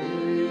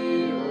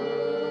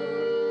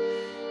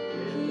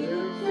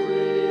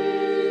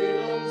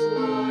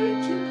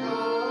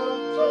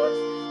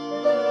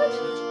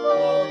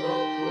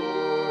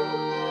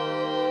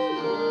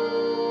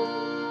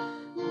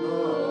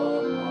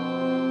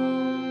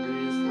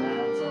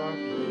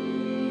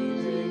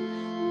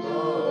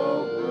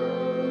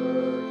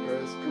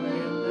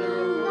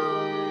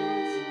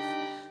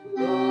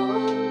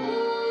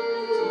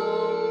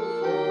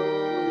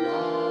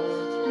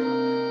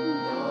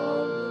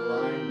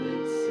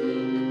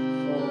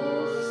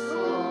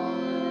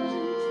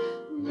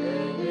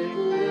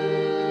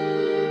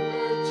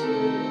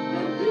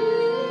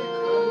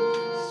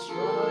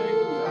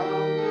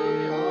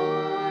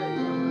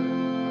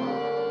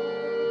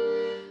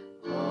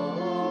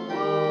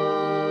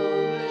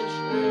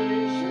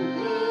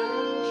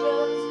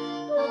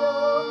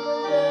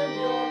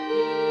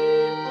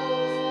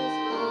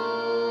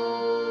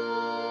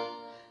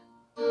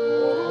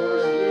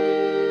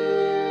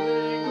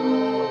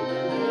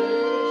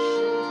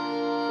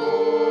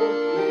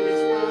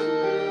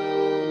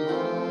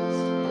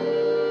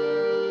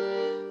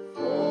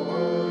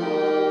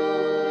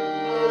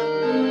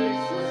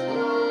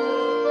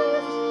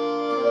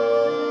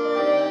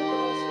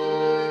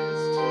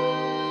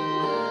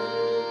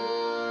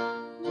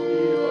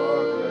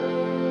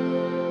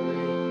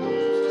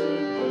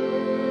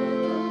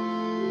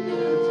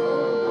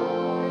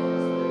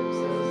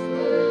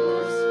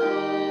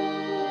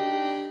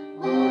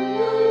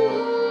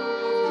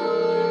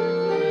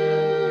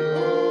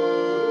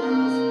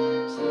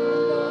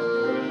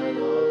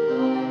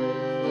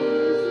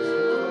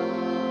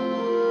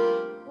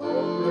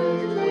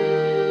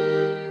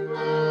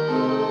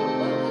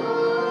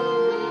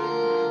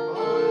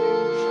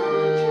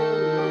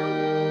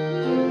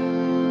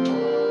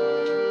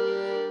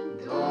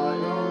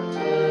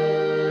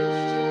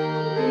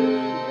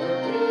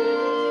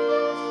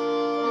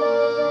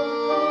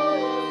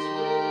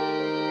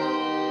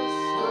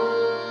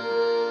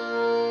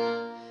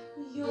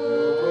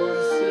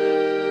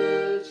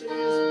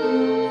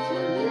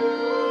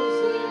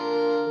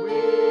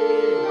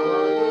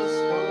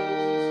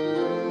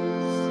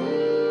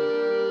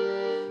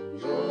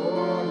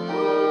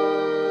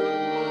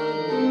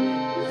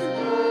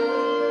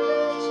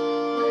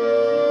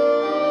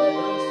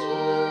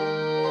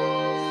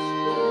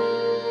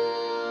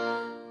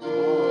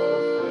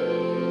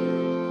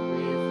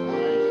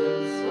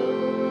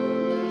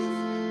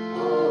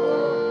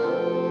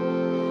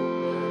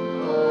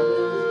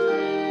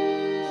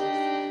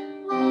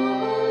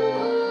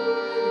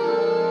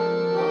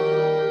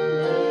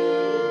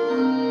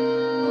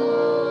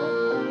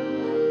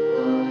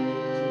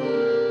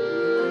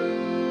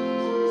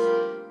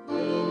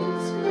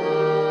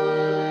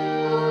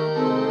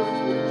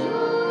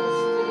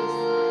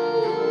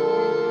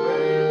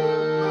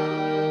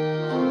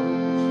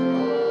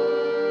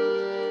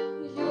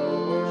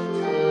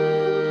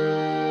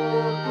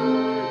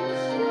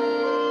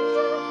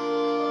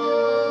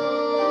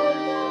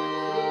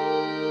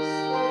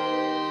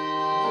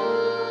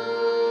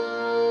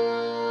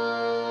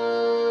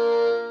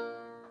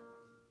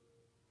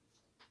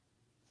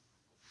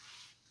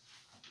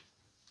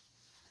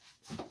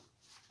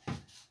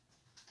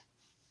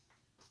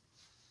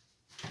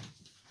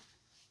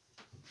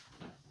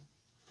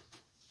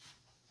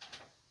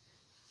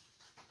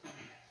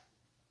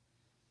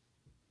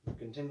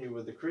continue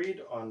with the Creed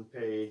on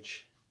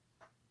page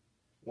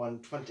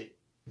 120.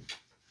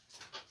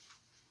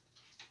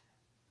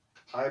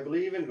 I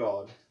believe in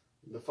God,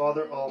 the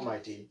Father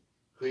Almighty,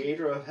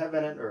 creator of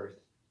heaven and earth.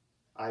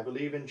 I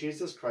believe in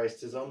Jesus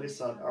Christ, his only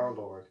Son, our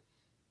Lord.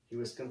 He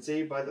was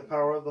conceived by the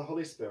power of the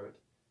Holy Spirit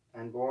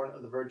and born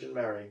of the Virgin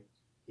Mary.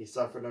 He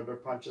suffered under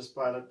Pontius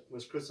Pilate,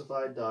 was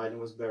crucified, died,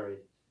 and was buried.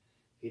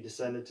 He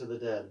descended to the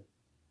dead.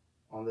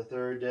 On the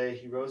third day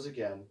he rose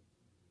again.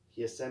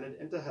 He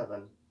ascended into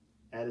heaven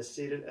and is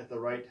seated at the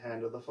right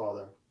hand of the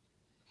Father.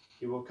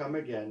 He will come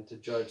again to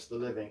judge the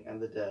living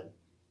and the dead.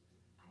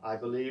 I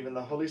believe in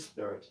the Holy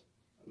Spirit,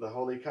 the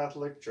Holy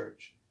Catholic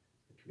Church,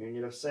 the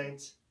communion of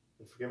saints,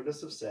 the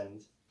forgiveness of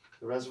sins,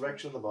 the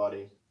resurrection of the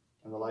body,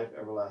 and the life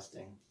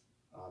everlasting.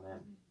 Amen.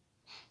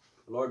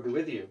 The Lord be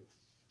with you.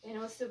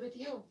 And also with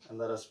you. And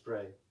let us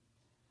pray.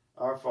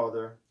 Our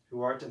Father,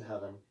 who art in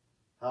heaven,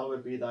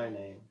 hallowed be thy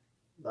name.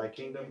 Thy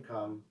kingdom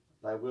come,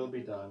 thy will be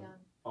done,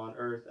 on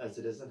earth as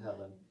it is in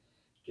heaven.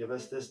 Give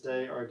us this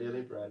day our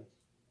daily bread,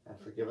 and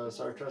forgive us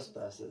our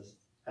trespasses,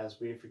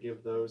 as we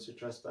forgive those who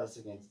trespass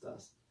against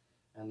us.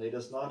 And lead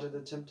us not into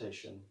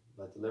temptation,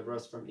 but deliver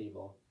us from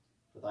evil.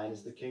 For thine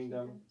is the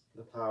kingdom,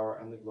 the power,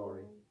 and the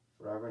glory,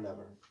 forever and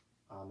ever.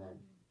 Amen.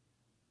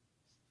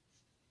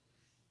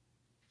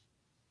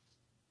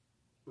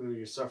 We will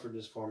use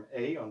suffrages form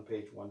A on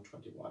page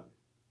 121.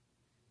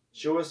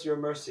 Show us your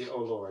mercy, O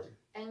Lord.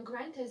 And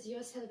grant us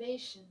your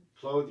salvation.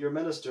 Clothe your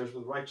ministers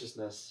with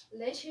righteousness.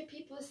 Let your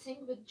people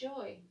sing with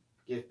joy.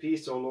 Give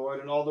peace, O Lord,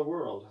 in all the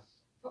world.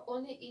 For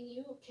only in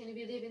you can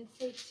we live in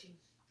safety.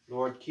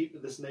 Lord, keep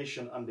this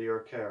nation under your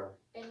care.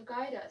 And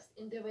guide us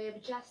in the way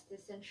of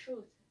justice and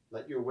truth.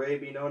 Let your way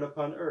be known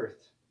upon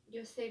earth.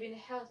 Your saving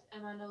health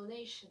among all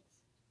nations.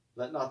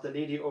 Let not the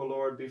needy, O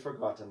Lord, be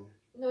forgotten.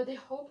 Nor the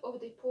hope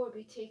of the poor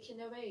be taken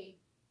away.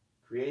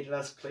 Create in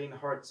us clean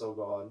hearts, O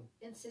God.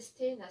 And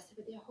sustain us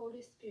with the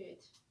Holy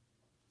Spirit.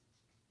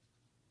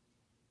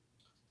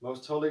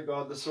 Most holy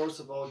God, the source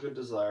of all good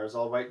desires,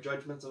 all right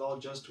judgments, and all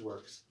just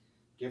works,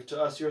 give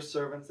to us, your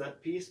servants,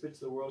 that peace which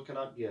the world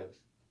cannot give,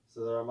 so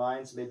that our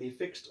minds may be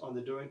fixed on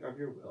the doing of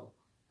your will,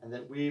 and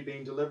that we,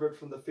 being delivered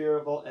from the fear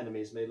of all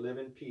enemies, may live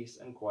in peace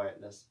and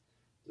quietness,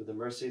 through the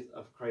mercies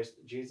of Christ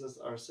Jesus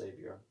our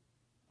Saviour.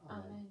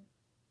 Amen.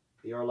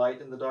 Be our light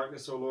in the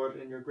darkness, O Lord,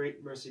 and in your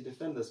great mercy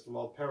defend us from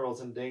all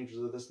perils and dangers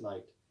of this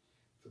night,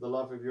 for the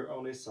love of your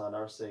only Son,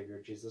 our Saviour,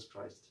 Jesus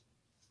Christ.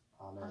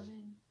 Amen.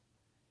 Amen.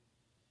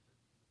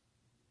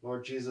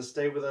 Lord Jesus,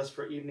 stay with us,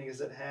 for evening is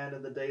at hand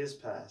and the day is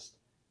past.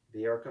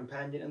 Be our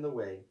companion in the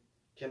way.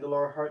 Kindle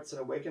our hearts and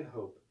awaken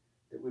hope,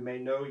 that we may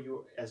know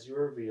you as you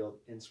are revealed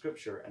in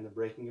Scripture and the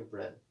breaking of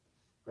bread.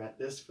 Grant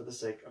this for the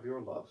sake of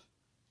your love.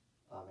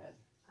 Amen.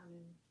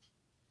 Amen.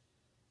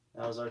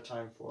 Now is our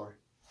time for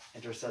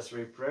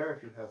intercessory prayer.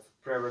 If you have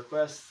prayer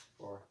requests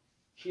for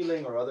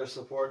healing or other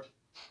support,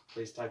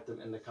 please type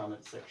them in the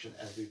comment section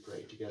as we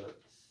pray together.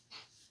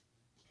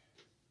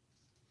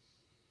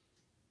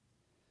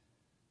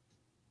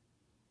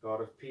 God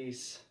of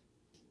peace,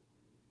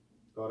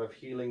 God of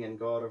healing, and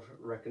God of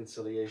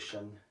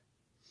reconciliation,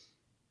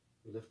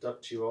 we lift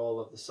up to you all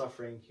of the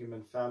suffering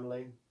human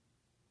family.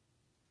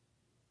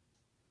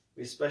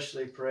 We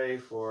especially pray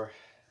for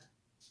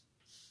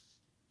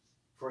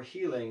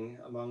healing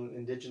among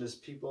indigenous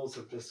peoples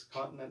of this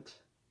continent,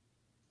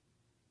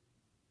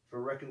 for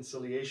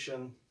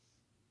reconciliation,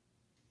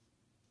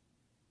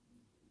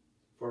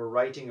 for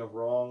righting of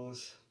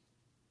wrongs,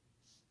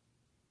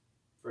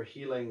 for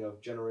healing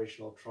of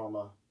generational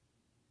trauma.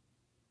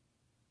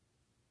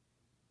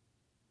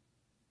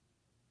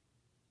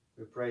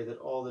 We pray that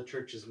all the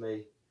churches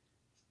may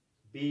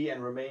be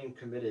and remain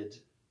committed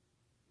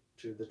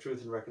to the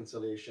truth and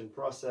reconciliation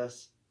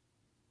process,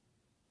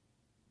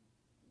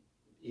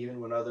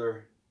 even when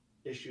other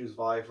issues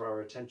vie for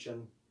our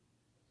attention.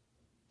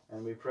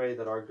 And we pray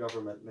that our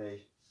government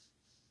may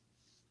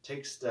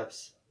take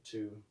steps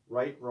to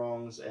right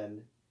wrongs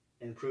and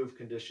improve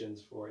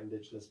conditions for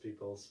Indigenous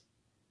peoples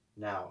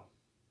now.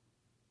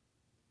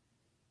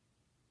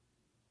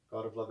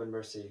 God of love and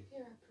mercy,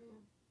 Hear our prayer.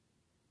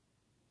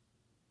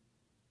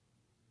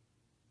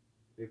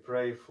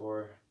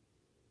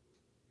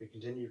 we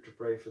continue to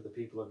pray for the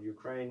people of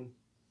Ukraine,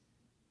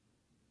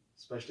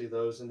 especially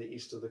those in the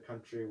east of the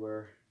country,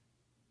 where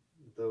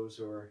those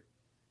who are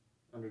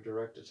under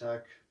direct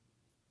attack.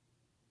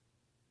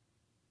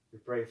 We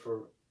pray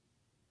for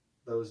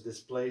those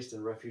displaced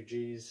and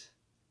refugees.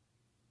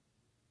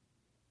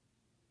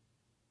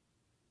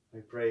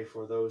 We pray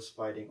for those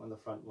fighting on the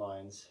front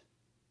lines.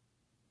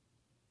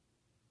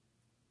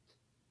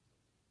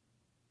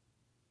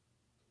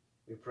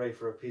 We pray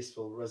for a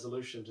peaceful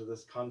resolution to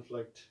this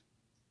conflict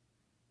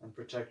and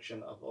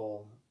protection of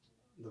all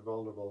the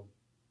vulnerable.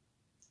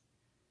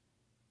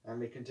 And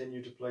we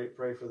continue to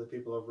pray for the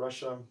people of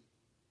Russia,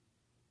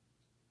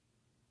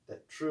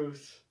 that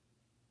truth,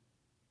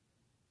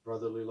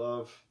 brotherly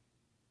love,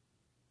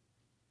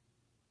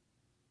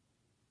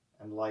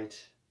 and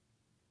light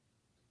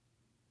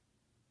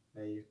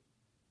may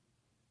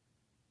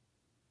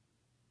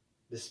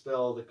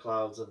dispel the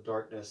clouds of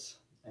darkness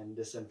and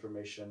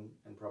disinformation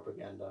and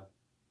propaganda.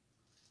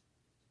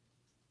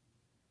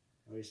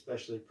 And we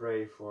especially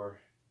pray for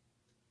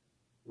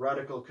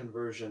radical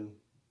conversion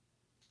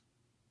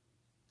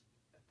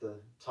at the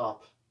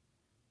top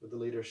with the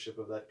leadership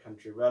of that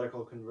country,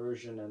 radical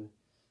conversion and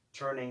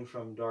turning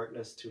from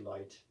darkness to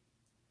light.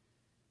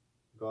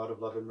 God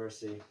of love and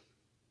mercy,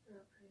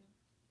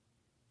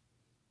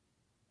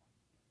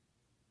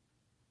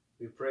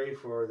 we pray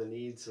for the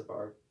needs of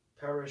our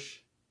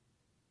parish,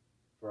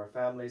 for our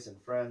families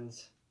and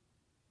friends.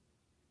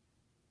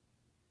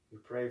 We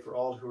pray for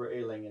all who are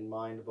ailing in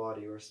mind,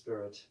 body, or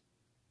spirit.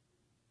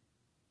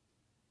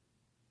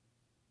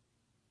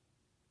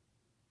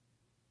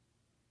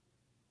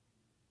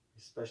 We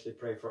especially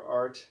pray for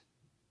Art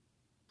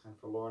and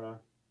for Lorna.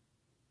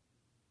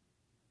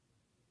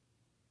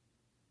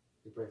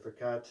 We pray for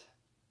Kat,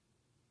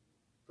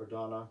 for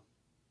Donna,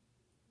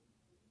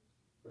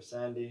 for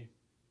Sandy,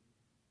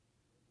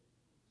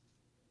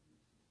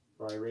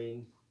 for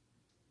Irene,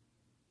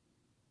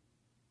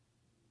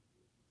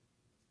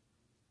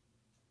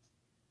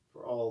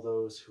 for all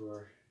those who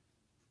are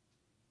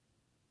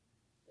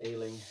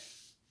ailing.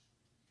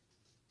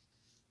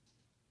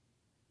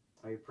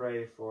 We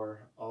pray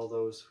for all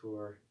those who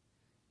are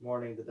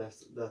mourning the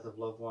death of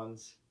loved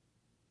ones.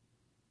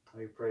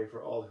 We pray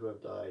for all who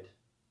have died,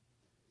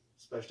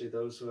 especially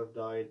those who have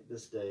died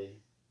this day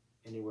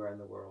anywhere in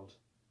the world.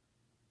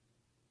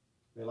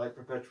 May light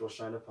perpetual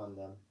shine upon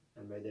them,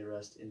 and may they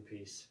rest in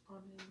peace.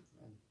 Amen.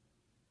 Amen.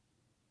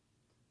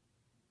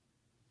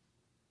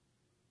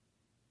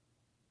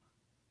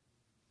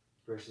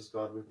 Gracious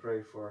God, we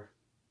pray for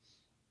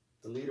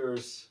the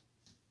leaders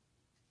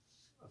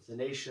of the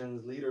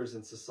nations, leaders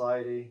in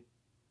society,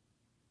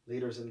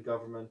 leaders in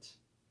government,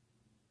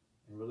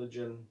 in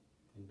religion,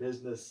 in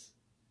business,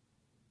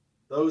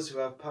 those who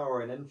have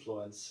power and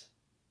influence.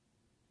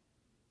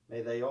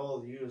 May they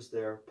all use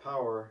their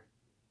power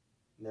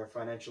and their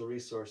financial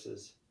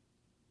resources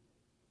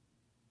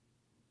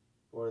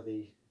for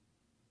the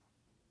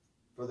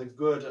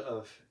good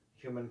of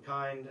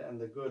humankind and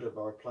the good of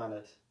our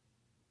planet,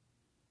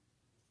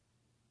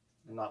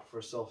 and not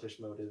for selfish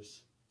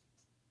motives.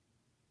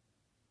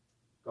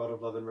 God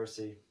of love and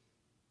mercy,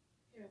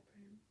 Hear our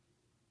prayer.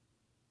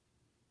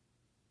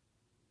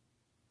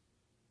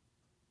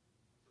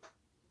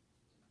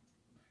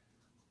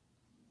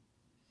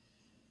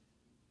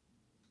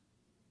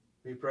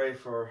 we pray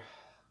for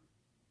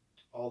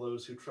all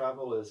those who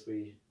travel as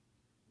we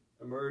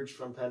emerge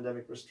from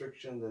pandemic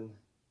restrictions and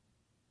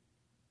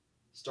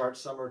start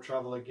summer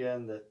travel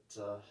again, that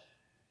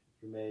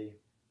you may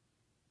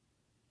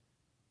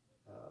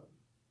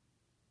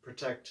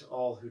protect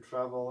all who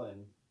travel,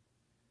 and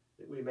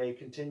that we may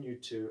continue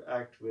to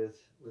act with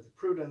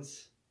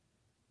prudence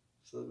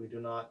so that we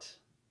do not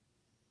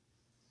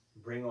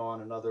bring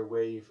on another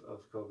wave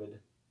of COVID.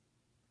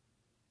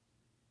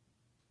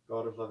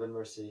 God of love and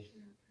mercy,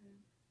 Hear our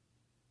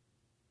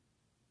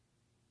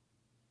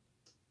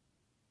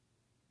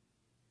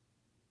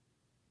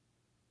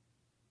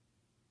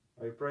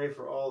prayer. I pray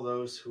for all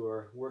those who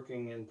are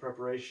working in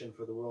preparation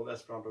for the World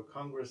Esperanto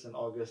Congress in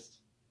August,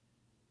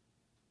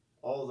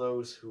 all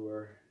those who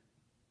are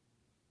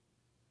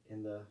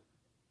in the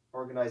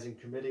organizing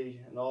committee,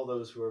 and all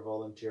those who are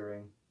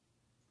volunteering.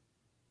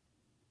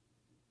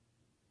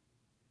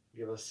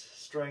 Give us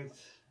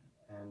strength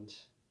and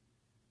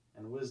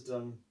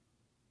wisdom,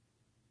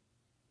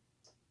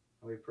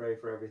 and we pray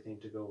for everything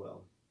to go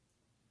well.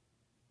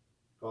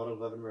 God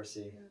of love and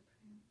mercy, Hear our prayer.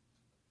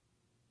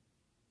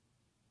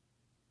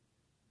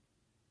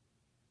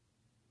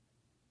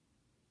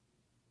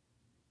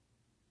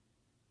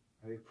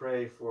 we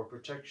pray for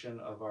protection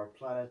of our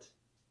planet,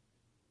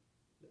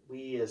 that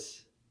we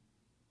as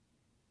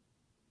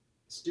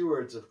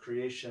stewards of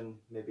creation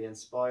may be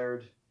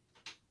inspired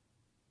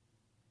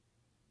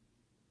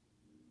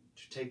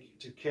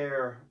to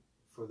care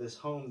for this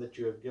home that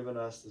you have given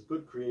us, this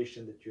good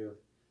creation that you have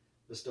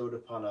bestowed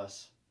upon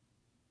us,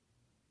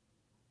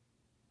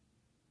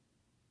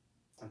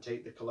 and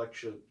take the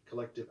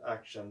collective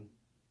action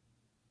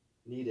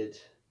needed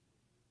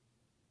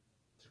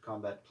to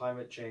combat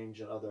climate change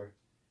and other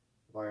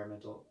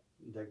environmental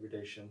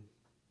degradation.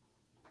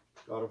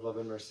 God of love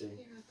and mercy,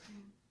 Hear our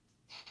prayer.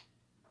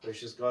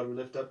 gracious God, we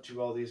lift up to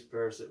you all these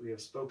prayers that we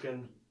have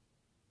spoken,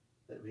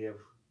 that we have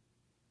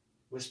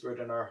whispered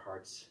in our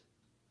hearts.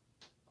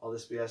 All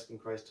this we ask in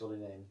Christ's holy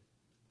name.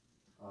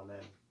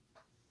 Amen.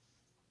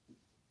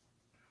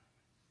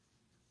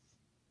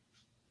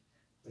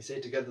 We say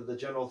together the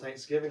general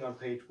thanksgiving on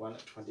page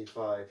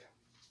 125.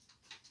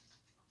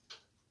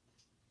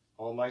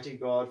 Almighty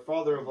God,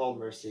 Father of all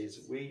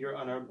mercies, we, your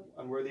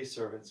unworthy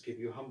servants, give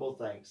you humble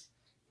thanks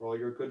for all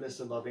your goodness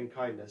and loving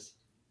kindness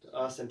to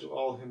us and to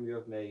all whom you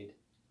have made.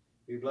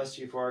 We bless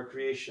you for our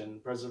creation,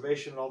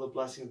 preservation, and all the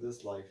blessings of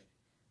this life,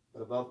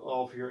 but above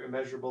all for your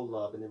immeasurable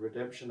love and the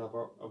redemption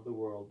of the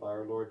world by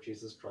our Lord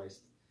Jesus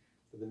Christ,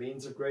 for the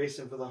means of grace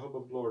and for the hope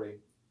of glory.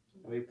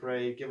 And we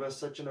pray, give us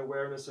such an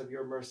awareness of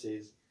your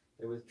mercies,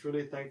 that with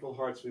truly thankful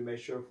hearts we may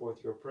show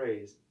forth your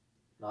praise,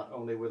 not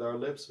only with our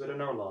lips but in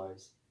our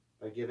lives,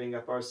 by giving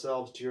up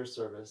ourselves to your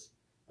service,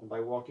 and by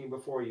walking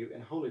before you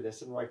in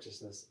holiness and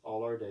righteousness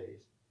all our days.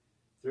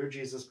 Through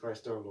Jesus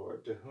Christ our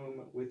Lord, to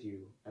whom, with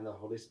you and the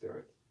Holy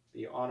Spirit,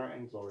 be honor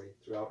and glory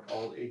throughout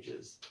all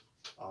ages.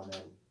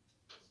 Amen.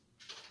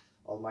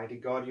 Almighty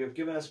God, you have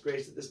given us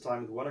grace at this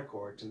time with one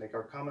accord to make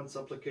our common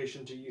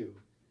supplication to you,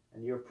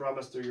 and you have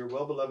promised through your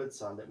well-beloved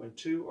Son that when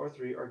 2 or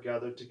 3 are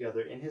gathered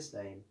together in his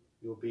name,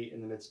 you will be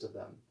in the midst of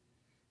them.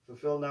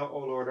 Fulfill now, O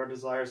Lord, our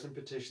desires and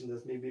petitions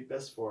that may be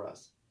best for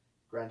us,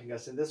 granting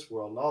us in this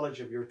world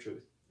knowledge of your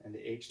truth, and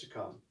the age to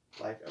come,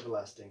 life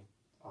everlasting.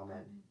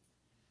 Amen.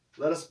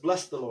 Let us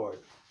bless the Lord.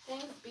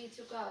 Thanks be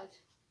to God.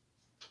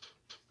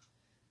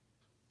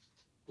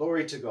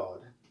 Glory to God,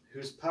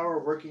 whose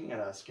power working in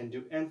us can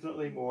do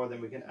infinitely more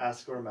than we can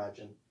ask or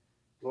imagine.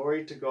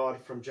 Glory to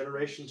God from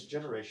generation to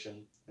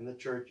generation, in the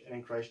church and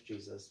in Christ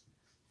Jesus,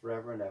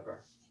 forever and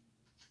ever.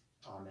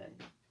 Amen.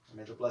 And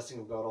may the blessing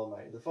of God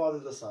Almighty, the Father,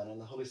 the Son, and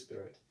the Holy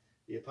Spirit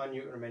be upon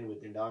you and remain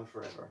with you now and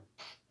forever.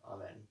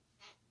 Amen.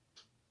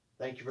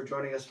 Thank you for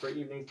joining us for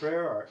evening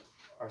prayer.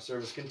 Our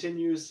service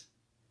continues,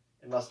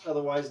 unless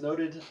otherwise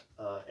noted,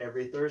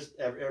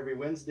 every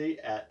Wednesday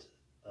at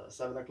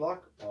 7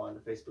 o'clock on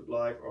Facebook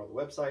Live or the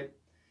website.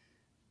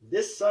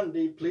 This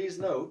Sunday, please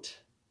note,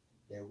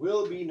 there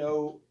will be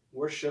no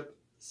worship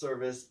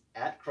service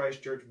at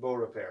Christ Church Bow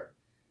Repair.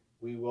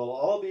 We will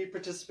all be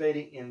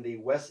participating in the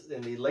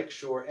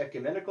Lakeshore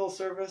Ecumenical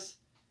Service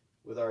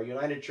with our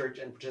United Church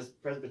and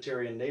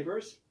Presbyterian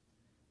neighbors.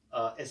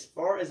 As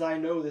far as I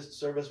know, this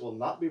service will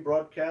not be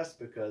broadcast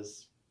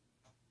because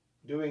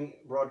doing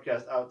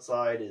broadcast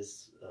outside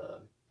is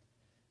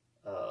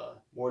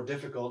more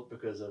difficult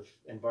because of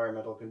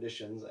environmental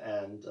conditions,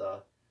 and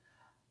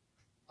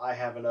I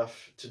have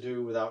enough to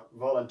do without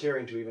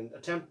volunteering to even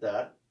attempt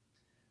that.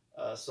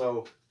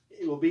 So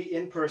it will be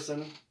in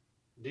person.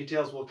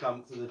 Details will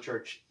come through the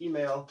church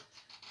email,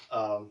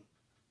 and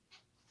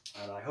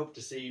I hope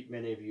to see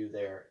many of you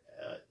there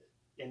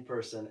in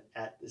person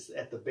at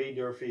the Bay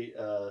Durfee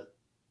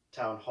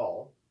Town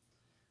Hall.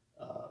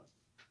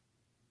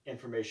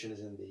 Information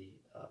is in the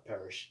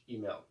parish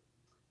email.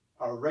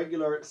 Our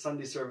regular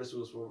Sunday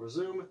services will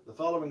resume the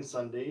following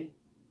Sunday,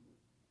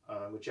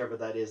 whichever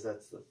that is.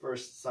 That's the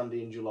first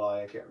Sunday in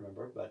July. I can't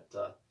remember,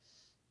 but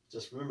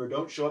just remember,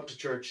 don't show up to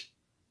church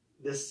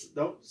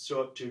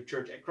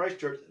at Christ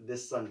Church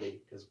this Sunday,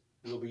 because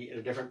we'll be in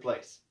a different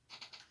place.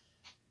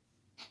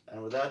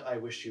 And with that, I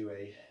wish you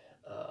a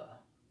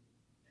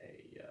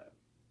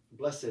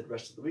blessed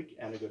rest of the week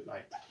and a good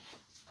night.